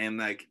nights. And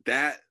like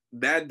that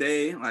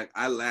day, like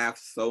I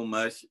laughed so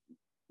much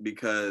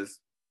because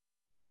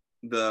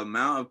the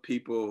amount of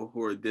people who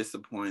were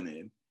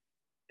disappointed.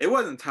 It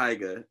wasn't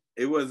Tyga.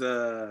 It was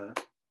it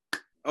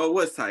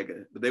was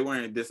Tyga, but they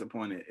weren't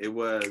disappointed. It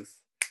was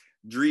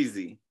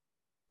Dreezy.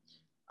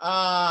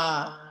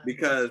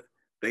 Because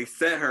they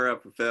set her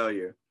up for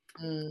failure.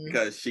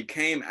 Because she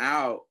came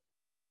out,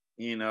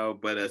 you know,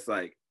 but it's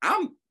like,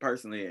 I'm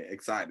personally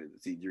excited to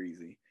see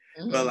Dreezy.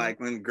 But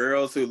like when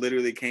girls who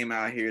literally came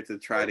out here to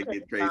try to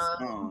get Trey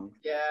Songz,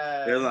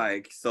 they're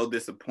like so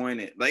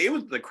disappointed. Like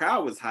the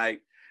crowd was hyped,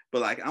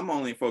 but like I'm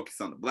only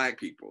focused on the black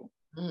people.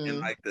 And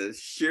like the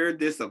sheer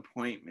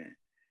disappointment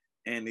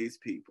in these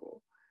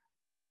people,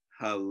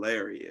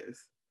 hilarious.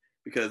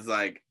 Because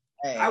like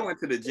I went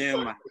to the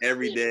gym like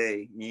every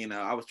day. You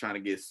know, I was trying to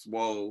get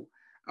swole.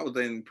 I was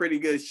in pretty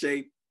good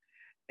shape.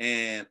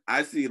 And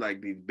I see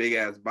like these big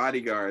ass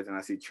bodyguards and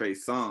I see Trey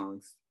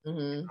Songz.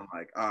 I'm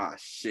like, ah,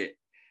 shit.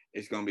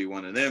 It's going to be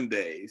one of them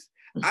days.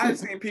 I've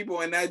seen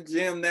people in that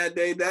gym that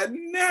day that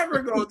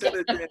never go to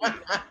the gym.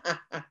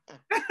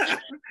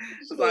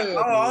 It's like,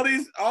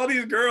 oh, all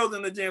these girls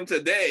in the gym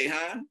today,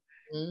 huh?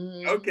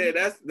 Okay,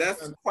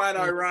 that's quite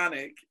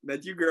ironic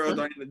that you girls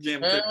are in the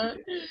gym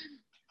today.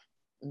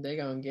 They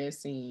gonna get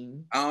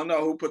seen. I don't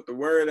know who put the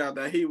word out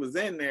that he was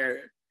in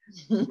there,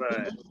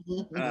 but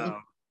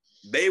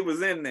they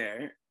was in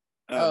there.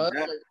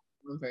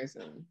 One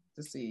person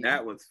to see.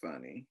 That was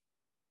funny.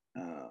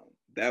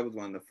 That was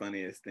one of the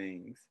funniest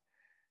things.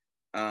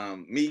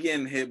 Me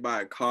getting hit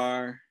by a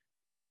car.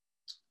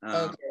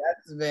 Okay,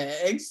 that's been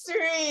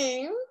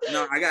extreme.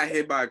 No, I got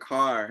hit by a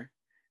car,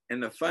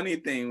 and the funny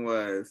thing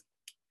was,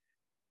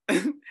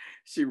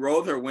 she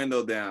rolled her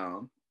window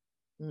down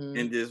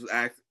and just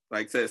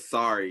said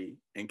sorry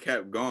and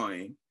kept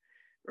going,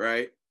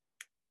 right?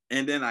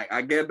 And then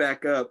I get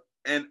back up,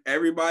 and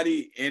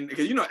everybody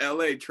because you know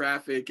LA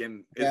traffic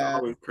and it's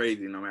always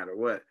crazy no matter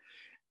what,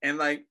 and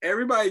like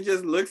everybody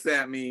just looks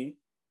at me.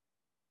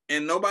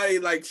 And nobody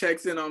like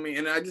checks in on me,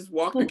 and I just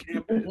walk the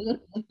campus.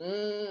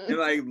 And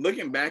like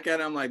looking back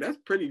at it, I'm like, that's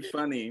pretty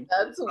funny.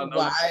 That's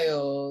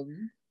wild.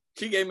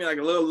 She gave me like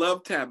a little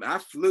love tap. I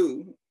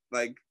flew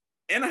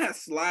and I had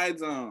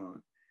slides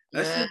on.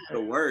 That's the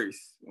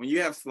worst. When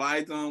you have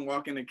slides on,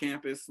 walking the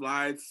campus,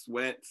 slides,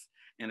 sweats,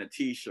 and a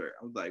t-shirt.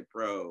 I was like,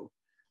 bro,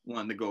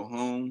 wanted to go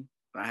home.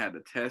 I had the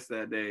test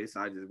that day,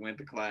 so I just went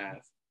to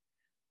class.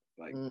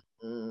 Like,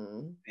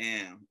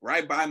 damn,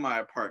 right by my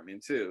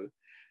apartment too.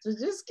 To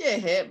just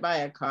get hit by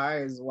a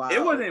car is wild.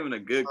 It wasn't even a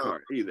good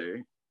car either.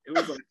 It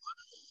was like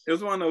it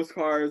was one of those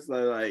cars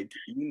that like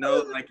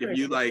if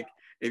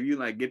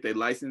you get their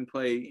license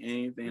plate,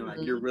 anything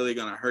like you're really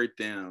gonna hurt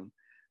them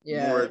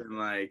more than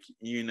like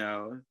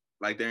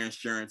their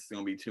insurance is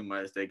gonna be too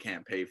much. They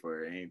can't pay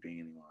for anything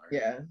anymore.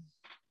 Yeah.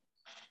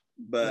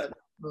 But that's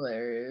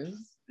hilarious.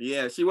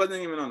 Yeah, she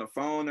wasn't even on the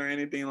phone or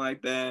anything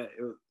like that.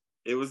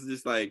 It was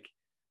just like,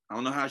 I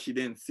don't know how she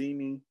didn't see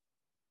me.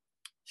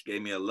 She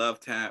gave me a love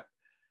tap.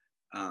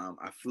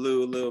 I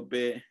flew a little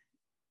bit,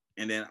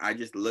 and then I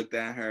just looked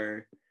at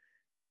her.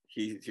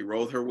 She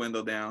rolled her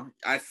window down.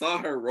 I saw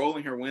her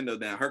rolling her window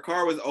down. Her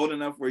car was old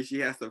enough where she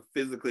has to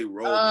physically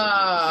roll.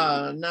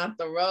 Oh, not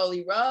the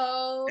rolly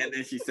roll. And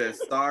then she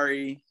says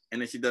sorry, and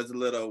then she does a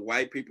little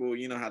white people.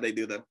 You know how they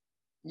do the.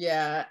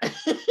 Yeah.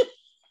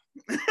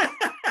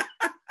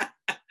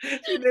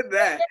 She did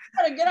that.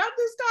 Get out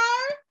this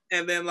car.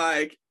 And then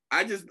I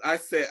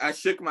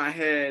shook my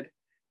head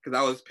because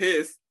I was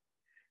pissed.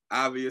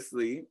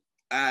 Obviously.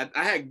 I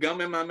had gum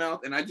in my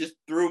mouth and I just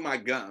threw my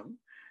gum.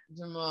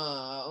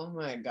 Jamal, oh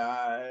my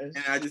gosh.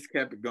 And I just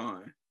kept it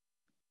going.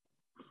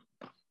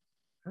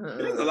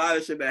 There's a lot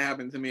of shit that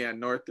happened to me at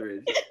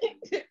Northridge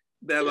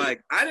that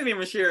like I didn't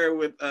even share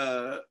with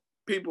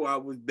people I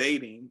was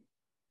dating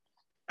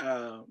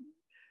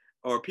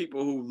or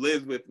people who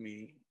lived with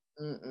me.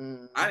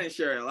 I didn't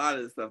share a lot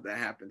of the stuff that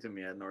happened to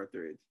me at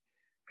Northridge.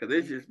 Cause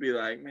it just be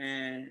like,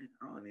 man,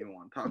 I don't even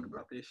want to talk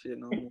about this shit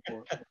no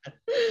more.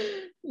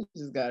 You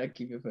just gotta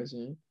keep it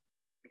pushing.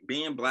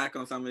 Being Black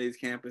on some of these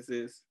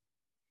campuses,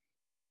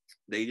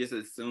 they just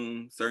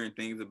assume certain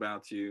things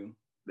about you.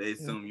 They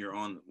assume you're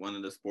on one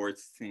of the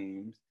sports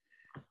teams.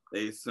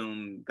 They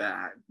assume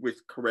that, which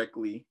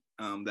correctly,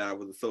 that I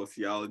was a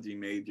sociology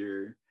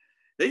major.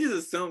 They just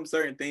assume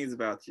certain things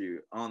about you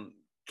on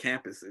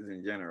campuses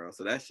in general.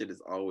 So that shit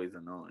is always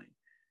annoying.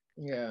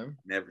 Yeah.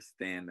 Never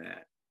stand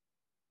that.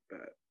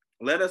 But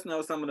let us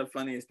know some of the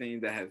funniest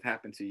things that has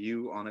happened to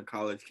you on a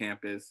college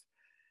campus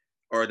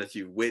or that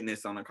you've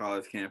witnessed on a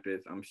college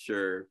campus. I'm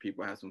sure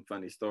people have some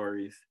funny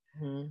stories.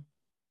 And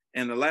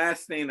the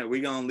last thing that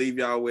we're going to leave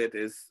y'all with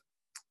is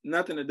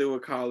nothing to do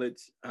with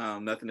college,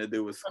 nothing to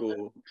do with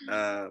school.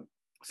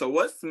 So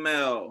what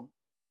smell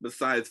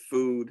besides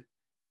food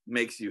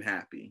makes you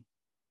happy?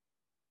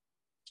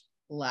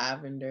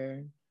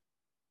 Lavender.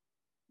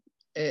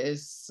 It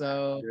is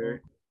so,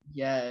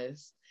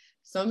 yes.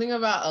 Something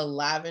about a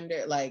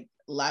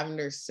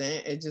lavender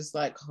scent, it just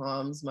like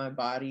calms my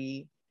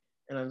body.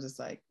 And I'm just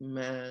like,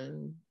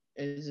 man,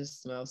 it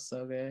just smells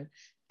so good.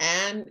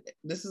 And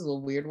this is a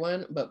weird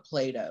one, but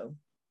Play-Doh.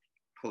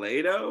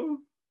 Play-Doh?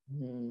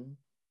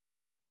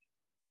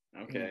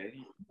 Okay.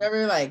 You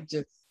ever like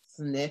just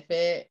sniff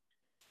it?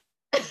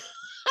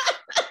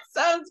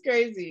 Sounds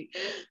crazy.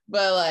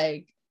 But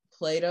like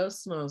Play-Doh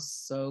smells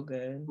so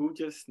good. Who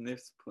just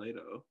sniffs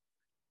Play-Doh?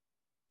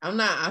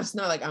 It's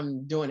not like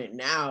I'm doing it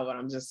now, but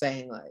I'm just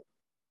saying like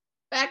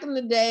back in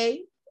the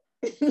day,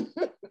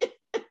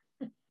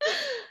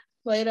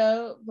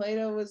 Play-Doh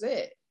was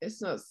it. It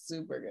smells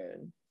super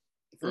good.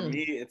 For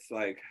me, it's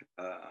like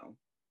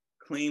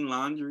clean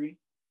laundry.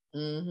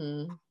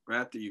 Right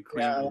after you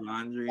clean the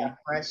laundry.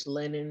 Fresh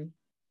linen.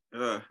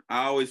 I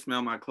always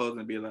smell my clothes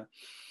and be like,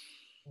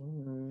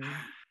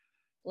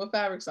 What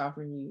fabric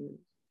softener you use?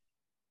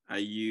 I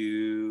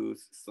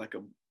use, it's like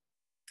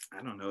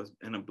I don't know, it's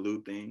in a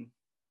blue thing.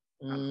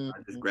 I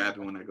just grab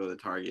it when I go to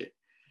Target.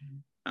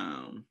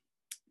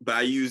 But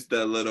I use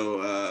the little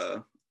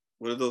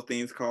what are those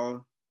things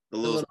called? The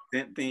little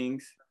scent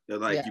things. They're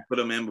like you put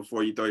them in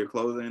before you throw your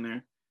clothes in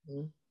there.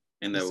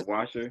 In the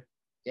washer.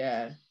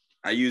 Yeah.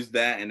 I use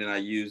that, and then I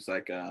use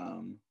like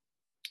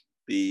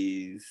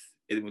these.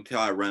 Until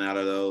I run out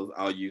of those,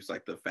 I'll use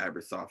like the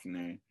fabric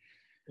softener.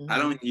 I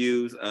don't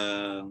use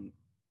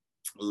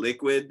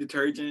liquid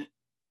detergent.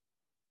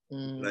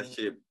 That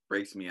shit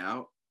breaks me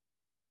out.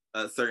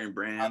 A certain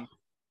brand.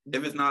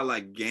 If it's not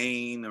like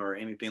Gain or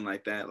anything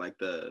like that, like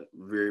the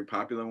very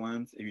popular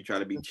ones, if you try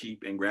to be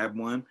cheap and grab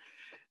one,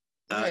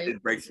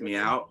 it breaks me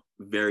out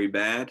very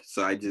bad.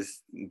 So I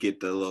just get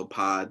the little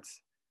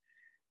pods.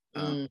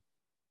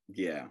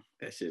 Yeah,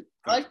 that shit.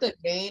 I like the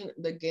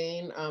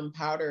Gain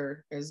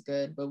powder is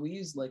good, but we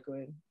use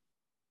liquid.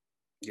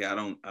 Yeah, I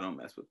don't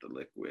mess with the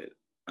liquid.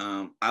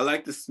 I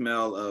like the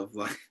smell of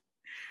like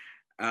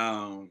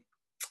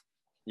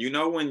you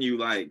know when you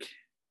like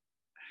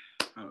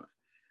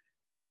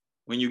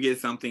when you get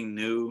something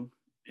new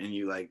and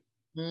you like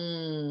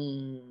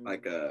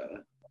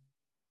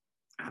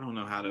I don't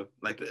know how to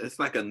like it's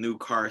like a new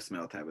car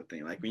smell type of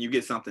thing. Like when you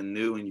get something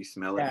new and you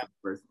smell it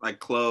first, like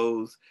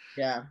clothes,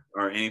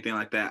 or anything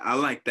like that. I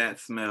like that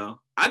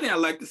smell. I think I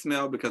like the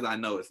smell because I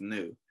know it's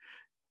new.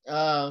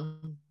 I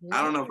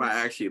don't know if I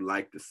actually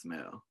like the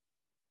smell.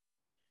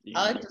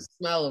 I like the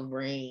smell of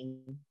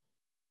rain.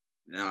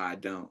 No, I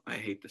don't. I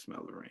hate the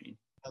smell of rain.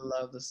 I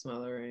love the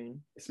smell of rain.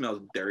 It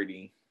smells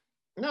dirty.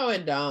 No,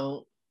 it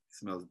don't. It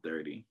smells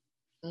dirty.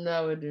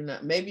 No, it do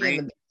not. Maybe rain,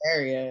 in the Bay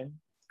Area.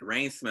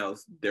 Rain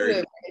smells dirty.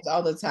 It rains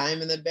all the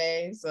time in the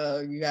Bay, so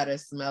you gotta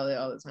smell it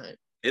all the time.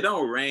 It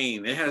don't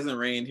rain. It hasn't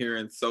rained here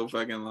in so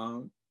fucking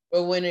long.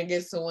 But when it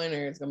gets to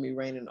winter, it's gonna be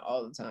raining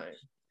all the time.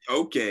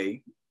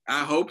 Okay,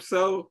 I hope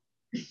so.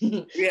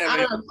 I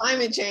don't know.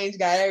 Climate change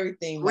got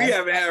everything. We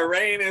haven't had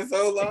rain in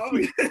so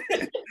long.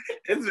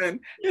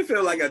 It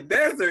feels like a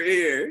desert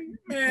here,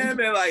 man.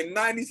 Been like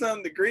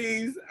 90-something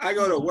degrees. I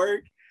go to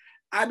work.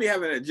 I be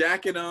having a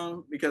jacket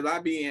on because I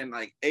be in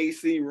like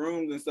AC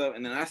rooms and stuff,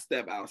 and then I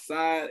step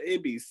outside.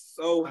 It be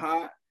so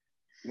hot.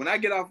 When I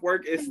get off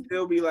work, it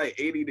still be like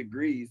 80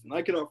 degrees, and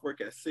I get off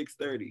work at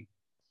 6:30.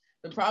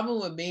 The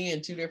problem with being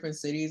in two different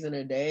cities in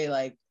a day,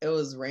 like it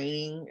was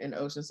raining in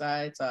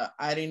Oceanside, so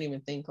I didn't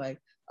even think like,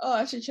 oh,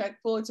 I should check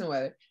Fullerton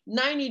weather.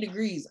 90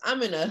 degrees.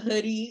 I'm in a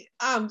hoodie.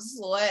 I'm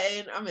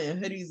sweating. I'm in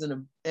hoodies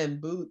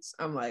and boots.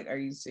 I'm like, are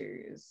you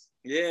serious?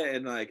 Yeah,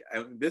 and like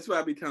this is what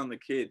I be telling the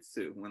kids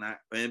too. When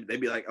they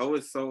be like, "Oh,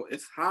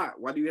 it's hot.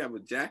 Why do you have a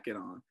jacket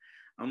on?"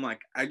 I'm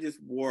like, I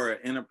just wore an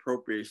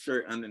inappropriate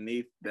shirt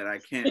underneath that I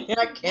can't.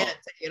 I can't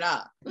take it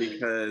off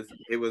because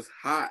it was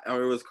hot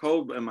or it was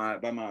cold by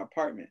my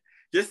apartment.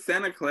 Just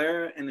Santa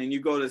Clara, and then you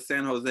go to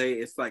San Jose,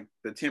 it's like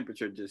the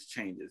temperature just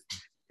changes.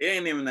 It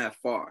ain't even that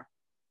far.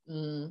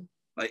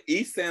 Like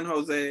East San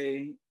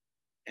Jose,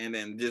 and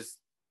then just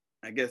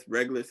I guess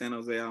regular San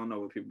Jose. I don't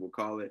know what people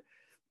call it.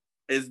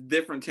 It's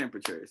different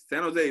temperatures.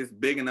 San Jose is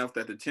big enough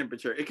that the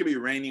temperature, it could be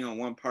raining on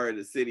one part of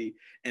the city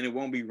and it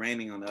won't be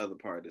raining on the other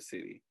part of the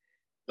city.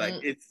 Like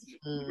it's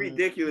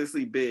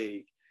ridiculously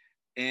big.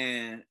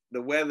 And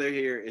the weather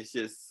here is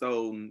just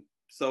so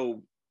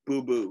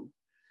boo-boo.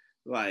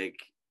 Like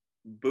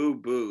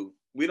boo-boo.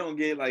 We don't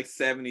get like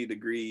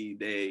 70-degree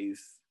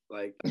days.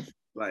 Like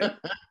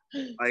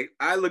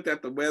I looked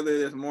at the weather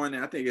this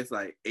morning. I think it's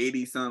like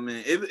 80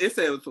 something. It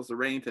said it was supposed to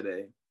rain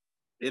today.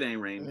 It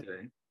ain't raining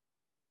today.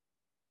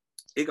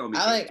 It gonna be.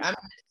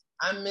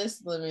 I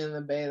miss living in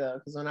the Bay though,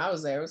 because when I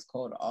was there, it was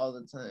cold all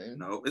the time.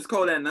 No, it's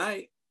cold at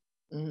night.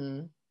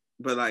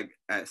 But like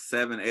at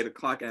 7, 8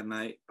 o'clock at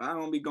night, I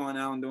don't be going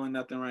out and doing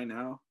nothing right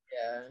now.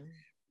 Yeah.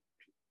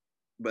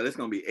 But it's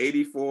gonna be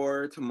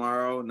 84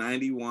 tomorrow,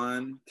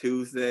 91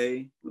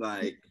 Tuesday.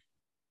 Like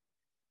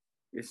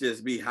it's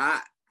just be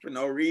hot for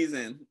no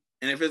reason.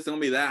 And if it's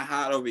gonna be that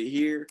hot over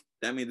here,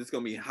 that means it's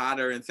gonna be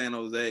hotter in San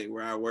Jose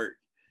where I work.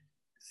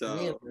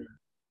 So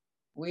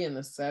we in the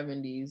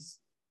 70s.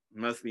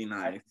 Must be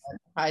nice.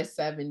 High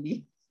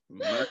 70s.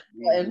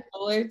 In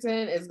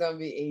Fullerton, it's gonna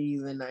be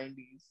 80s and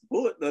 90s.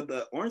 Well,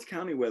 the Orange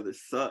County weather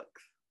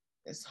sucks.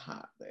 It's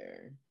hot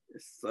there.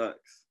 It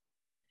sucks.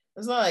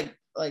 It's not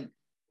like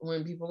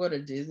when people go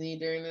to Disney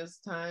during this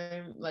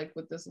time, like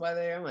with this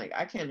weather, I'm like,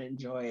 I can't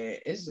enjoy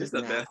it. It's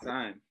the best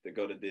time to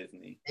go to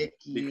Disney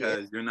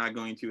because you're not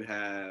gonna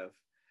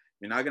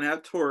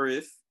have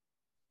tourists.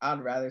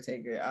 I'd rather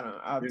take it.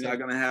 You're not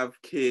gonna have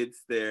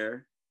kids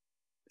there,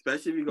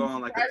 especially if you go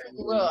on like. I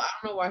don't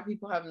know why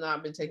people have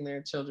not been taking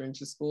their children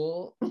to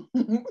school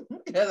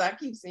because I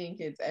keep seeing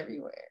kids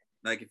everywhere.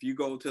 Like if you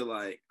go to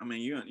like, I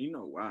mean, you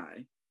know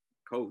why,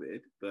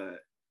 COVID, but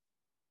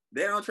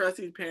they don't trust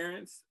these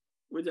parents,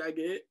 which I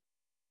get.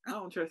 I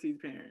don't trust these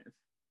parents.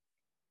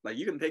 Like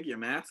you can take your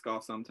mask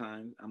off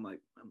sometimes. I'm like,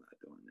 I'm not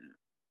doing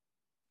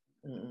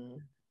that.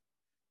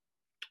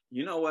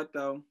 You know what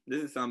though?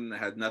 This is something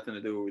that has nothing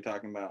to do with what we're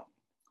talking about.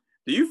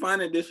 Do you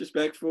find it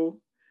disrespectful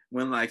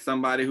when like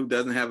somebody who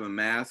doesn't have a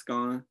mask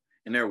on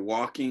and they're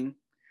walking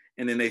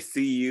and then they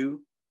see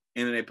you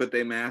and then they put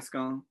their mask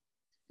on?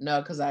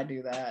 No, because I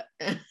do that.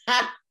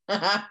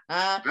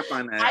 I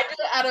find that. I do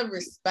it out of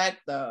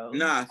respect, though.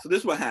 Nah, so this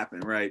is what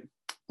happened, right?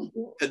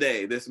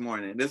 Today, this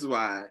morning. This is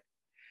why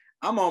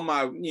I'm on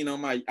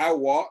my, I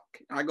walk.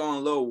 I go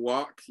on little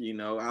walks, I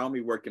don't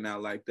be working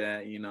out like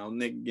that,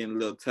 nigga getting a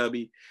little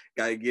tubby.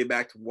 Got to get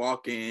back to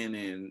walking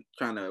and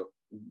trying to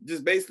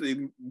just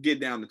basically get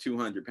down to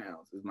 200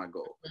 pounds is my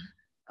goal.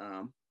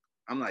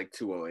 I'm like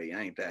 208.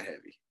 I ain't that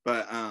heavy.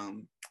 But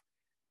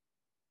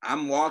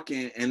I'm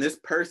walking and this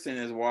person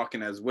is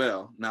walking as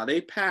well. Now they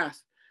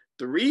passed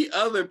 3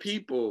 other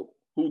people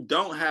who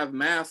don't have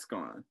masks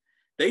on.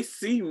 They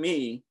see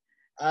me.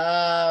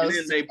 And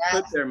then they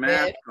put their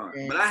mask on.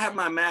 But I have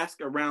my mask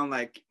around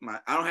I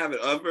don't have it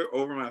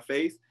over my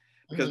face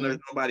because there's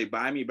nobody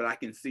by me, but I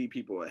can see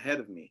people ahead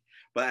of me.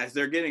 But as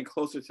they're getting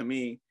closer to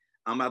me,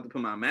 I'm about to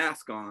put my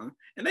mask on,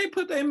 and they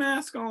put their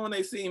mask on when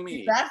they see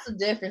me. That's a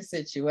different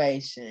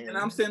situation. And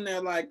I'm sitting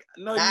there like,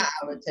 no, I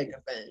would take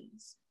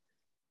offense.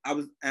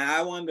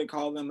 I wanted to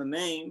call them a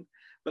name,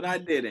 but I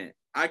didn't.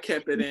 I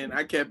kept it in.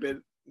 I kept it,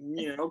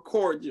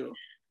 cordial.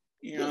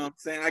 You know what I'm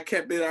saying? I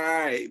kept it all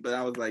right, but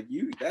I was like,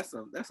 that's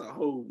a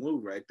whole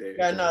move right there.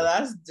 Yeah, no,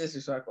 that's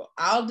disrespectful.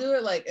 I'll do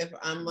it like if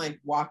I'm like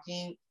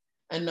walking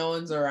and no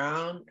one's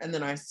around and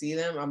then I see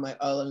them, I'm like,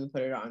 oh, let me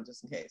put it on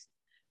just in case.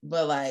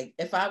 But like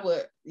if I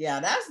would,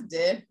 that's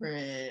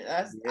different.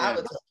 I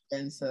would take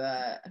offense to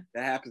that.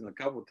 That happens a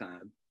couple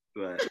times,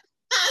 but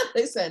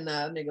they said,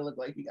 nah, that nigga look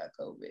like he got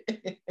COVID.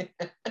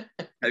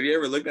 Have you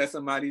ever looked at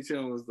somebody too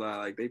and was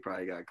like, they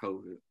probably got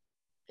COVID?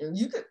 And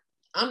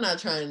I'm not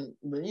trying,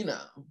 but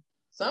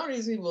some of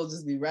these people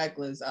just be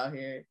reckless out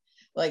here.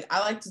 Like I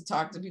like to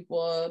talk to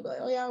people like,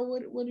 oh yeah,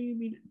 what do you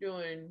be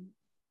doing?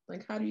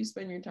 Like, how do you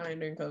spend your time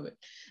during COVID?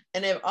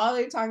 And if all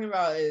they're talking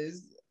about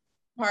is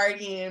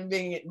partying,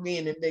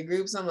 being in big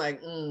groups, I'm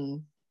like,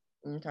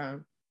 okay. I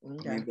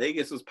mean,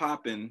 Vegas was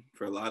popping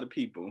for a lot of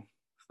people.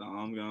 That's all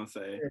I'm gonna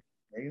say.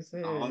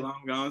 All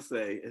I'm gonna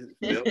say is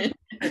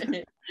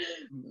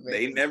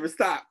they never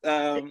stopped.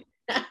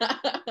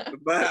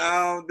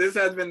 But this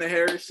has been the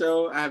Harris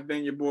Show. I have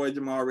been your boy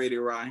Jamal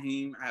Radio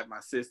Raheem. I have my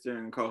sister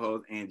and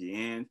co-host Angie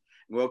Ann.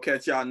 We'll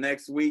catch y'all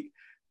next week.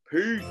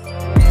 Peace.